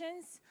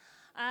organizations,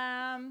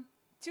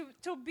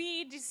 to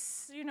be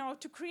this,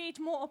 to create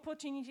more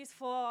opportunities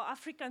for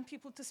African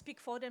people to speak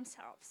for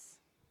themselves.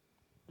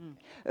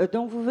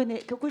 Donc vous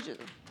venez.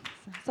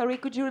 Sorry,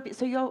 could you repeat?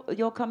 So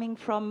you're coming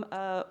from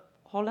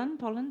Holland,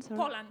 sorry?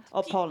 Poland.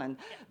 Oh, Poland.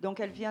 Donc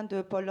elle vient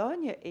de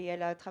Pologne et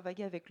elle a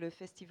travaillé avec le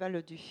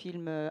Festival du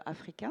film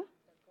africain.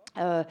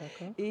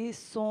 Et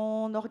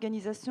son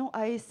organisation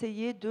a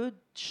essayé de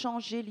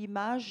changer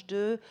l'image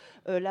de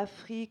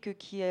l'Afrique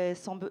qui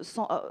est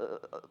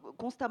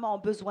constamment en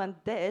besoin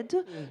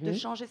d'aide, de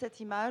changer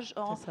cette image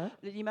en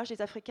l'image des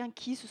Africains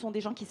qui ce sont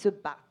des gens qui se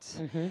battent.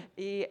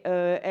 Et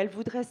elle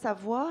voudrait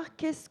savoir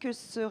qu'est-ce que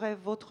serait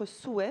votre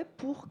souhait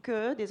pour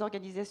que des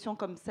organisations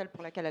comme celle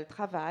pour laquelle elle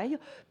travaille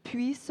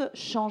puissent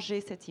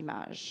changer cette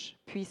image,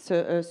 puissent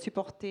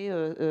supporter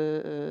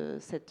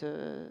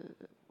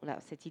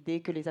cette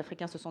idée que les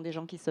Africains, ce sont des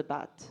gens qui se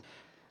battent.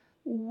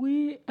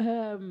 Oui,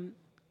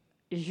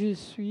 je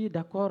suis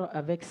d'accord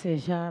avec ce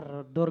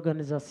genre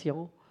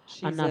d'organisation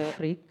en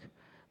Afrique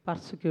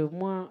parce que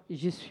moi,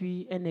 je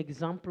suis un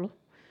exemple.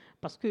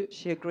 Parce que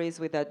she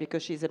agrees with that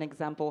because she's an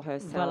example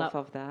herself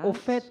of that. Au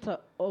fait,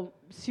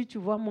 si tu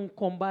vois mon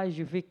combat,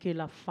 je veux que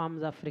la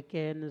femme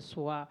africaine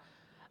soit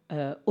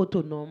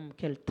autonome,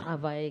 qu'elle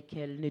travaille,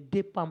 qu'elle ne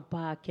dépend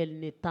pas, qu'elle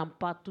ne tend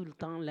pas tout le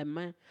temps les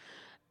mains.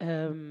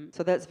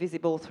 So that's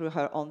visible through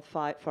her own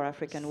fight for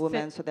African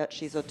women, so that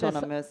she's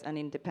autonomous and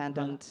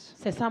independent.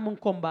 C'est ça mon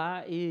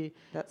combat et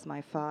that's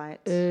my fight.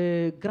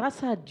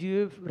 Grâce à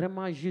Dieu,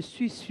 vraiment, je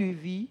suis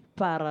suivie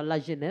par la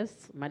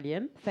jeunesse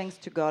malienne. Thanks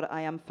to God,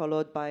 I am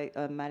followed by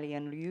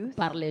Malian youth.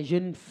 Par les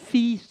jeunes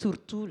filles,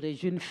 surtout les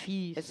jeunes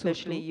filles.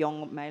 Especially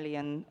young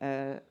Malian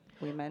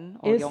women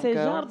or et young ce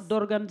girls. Genre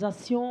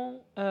d'organisation,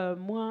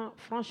 moi,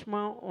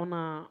 franchement, on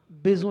a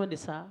besoin de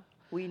ça.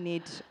 We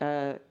need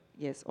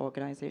yes,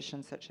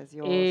 organizations such as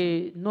yours.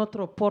 Et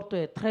notre porte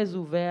est très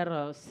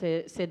ouverte.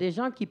 C'est des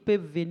gens qui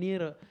peuvent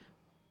venir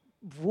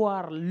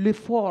voir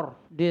l'effort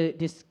de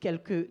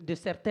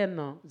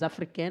certaines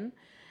Africaines,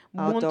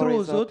 montrer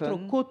aux autres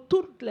que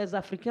tous les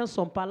Africains ne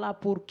sont pas là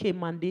pour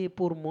quémander,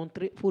 pour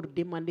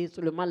demander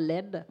seulement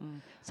l'aide.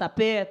 Ça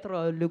peut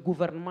être le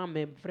gouvernement,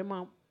 mais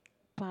vraiment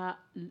pas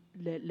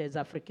les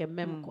Africains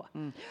même. Quoi.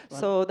 Voilà.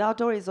 So that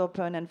door is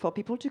open, and for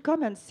people to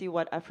come and see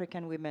what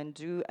African women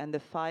do and the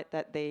fight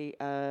that they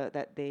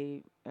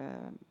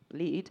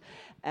lead,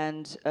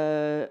 and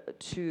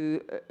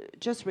to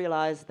just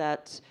realize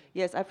that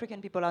yes,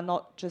 African people are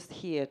not just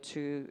here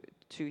to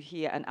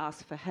hear and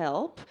ask for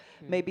help.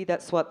 Maybe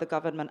that's what the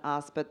government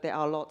asks, but there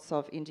are lots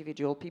of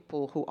individual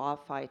people who are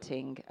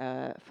fighting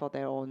for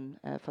their own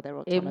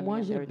autonomy. Et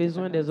moi, j'ai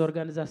besoin des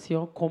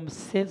organisations comme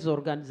ces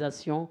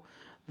organisations.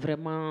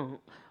 Vraiment,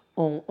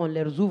 on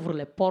leur ouvre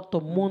les portes,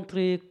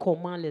 montrer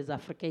comment les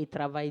Africains ils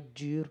travaillent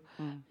dur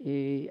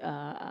et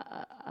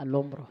à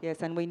l'ombre.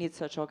 Yes, and we need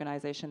such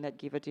organizations that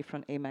give a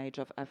different image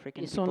of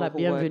African Ils sont people la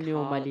who work bienvenue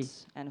au hard Mali.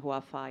 and who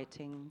are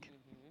fighting.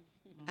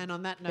 And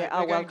on that note, They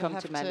are welcome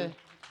to Mali.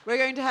 We're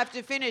going to have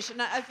to finish.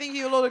 And I think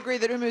you'll all agree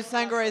that Umu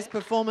Sangare's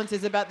performance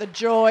is about the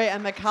joy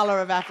and the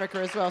color of Africa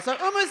as well. So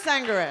Umu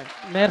Sangare.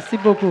 Merci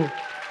beaucoup.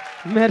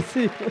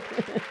 Merci.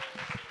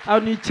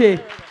 Auniche.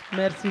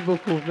 Merci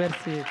beaucoup.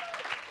 Merci.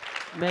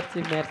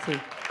 Merci.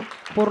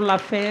 Pour la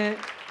fin,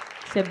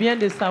 c'est bien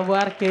de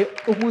savoir que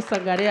Umu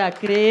Sangare a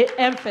créé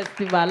un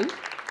festival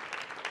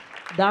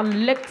dans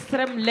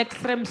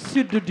l'extrême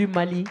sud du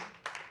Mali,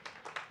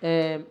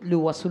 le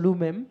Wassoulou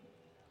même.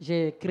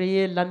 J'ai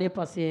créé l'année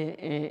passée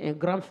un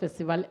grand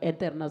festival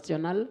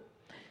international,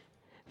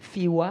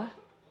 FIWA.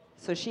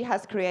 So she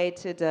has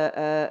created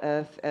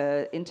a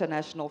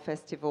international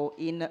festival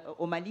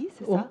au Mali,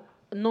 c'est ça?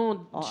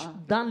 Non,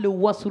 dans le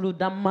Wassoulou,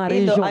 dans ma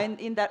région.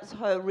 In that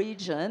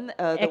region,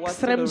 the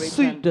Extrême Wassoulou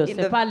sud, region,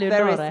 c'est pas le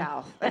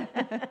nord. Hein.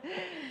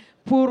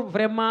 Pour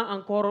vraiment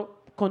encore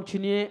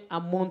continuer à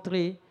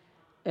montrer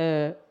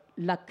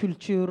la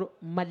culture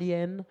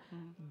malienne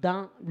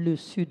dans le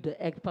sud,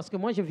 parce que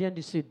moi je viens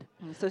du sud.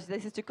 So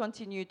this is to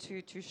continue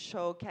to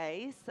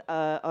showcase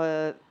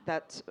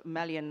that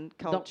Malian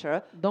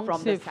culture donc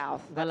from the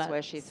south. Voilà, That's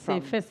where she's from.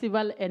 Ce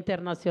festival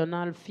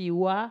international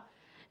FIWA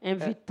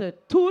invite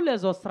tous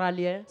les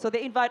Australiens. So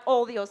they invite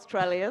all the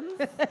Australians.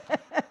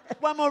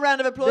 One more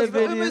round of applause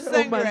for Umu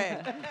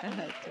Sangare.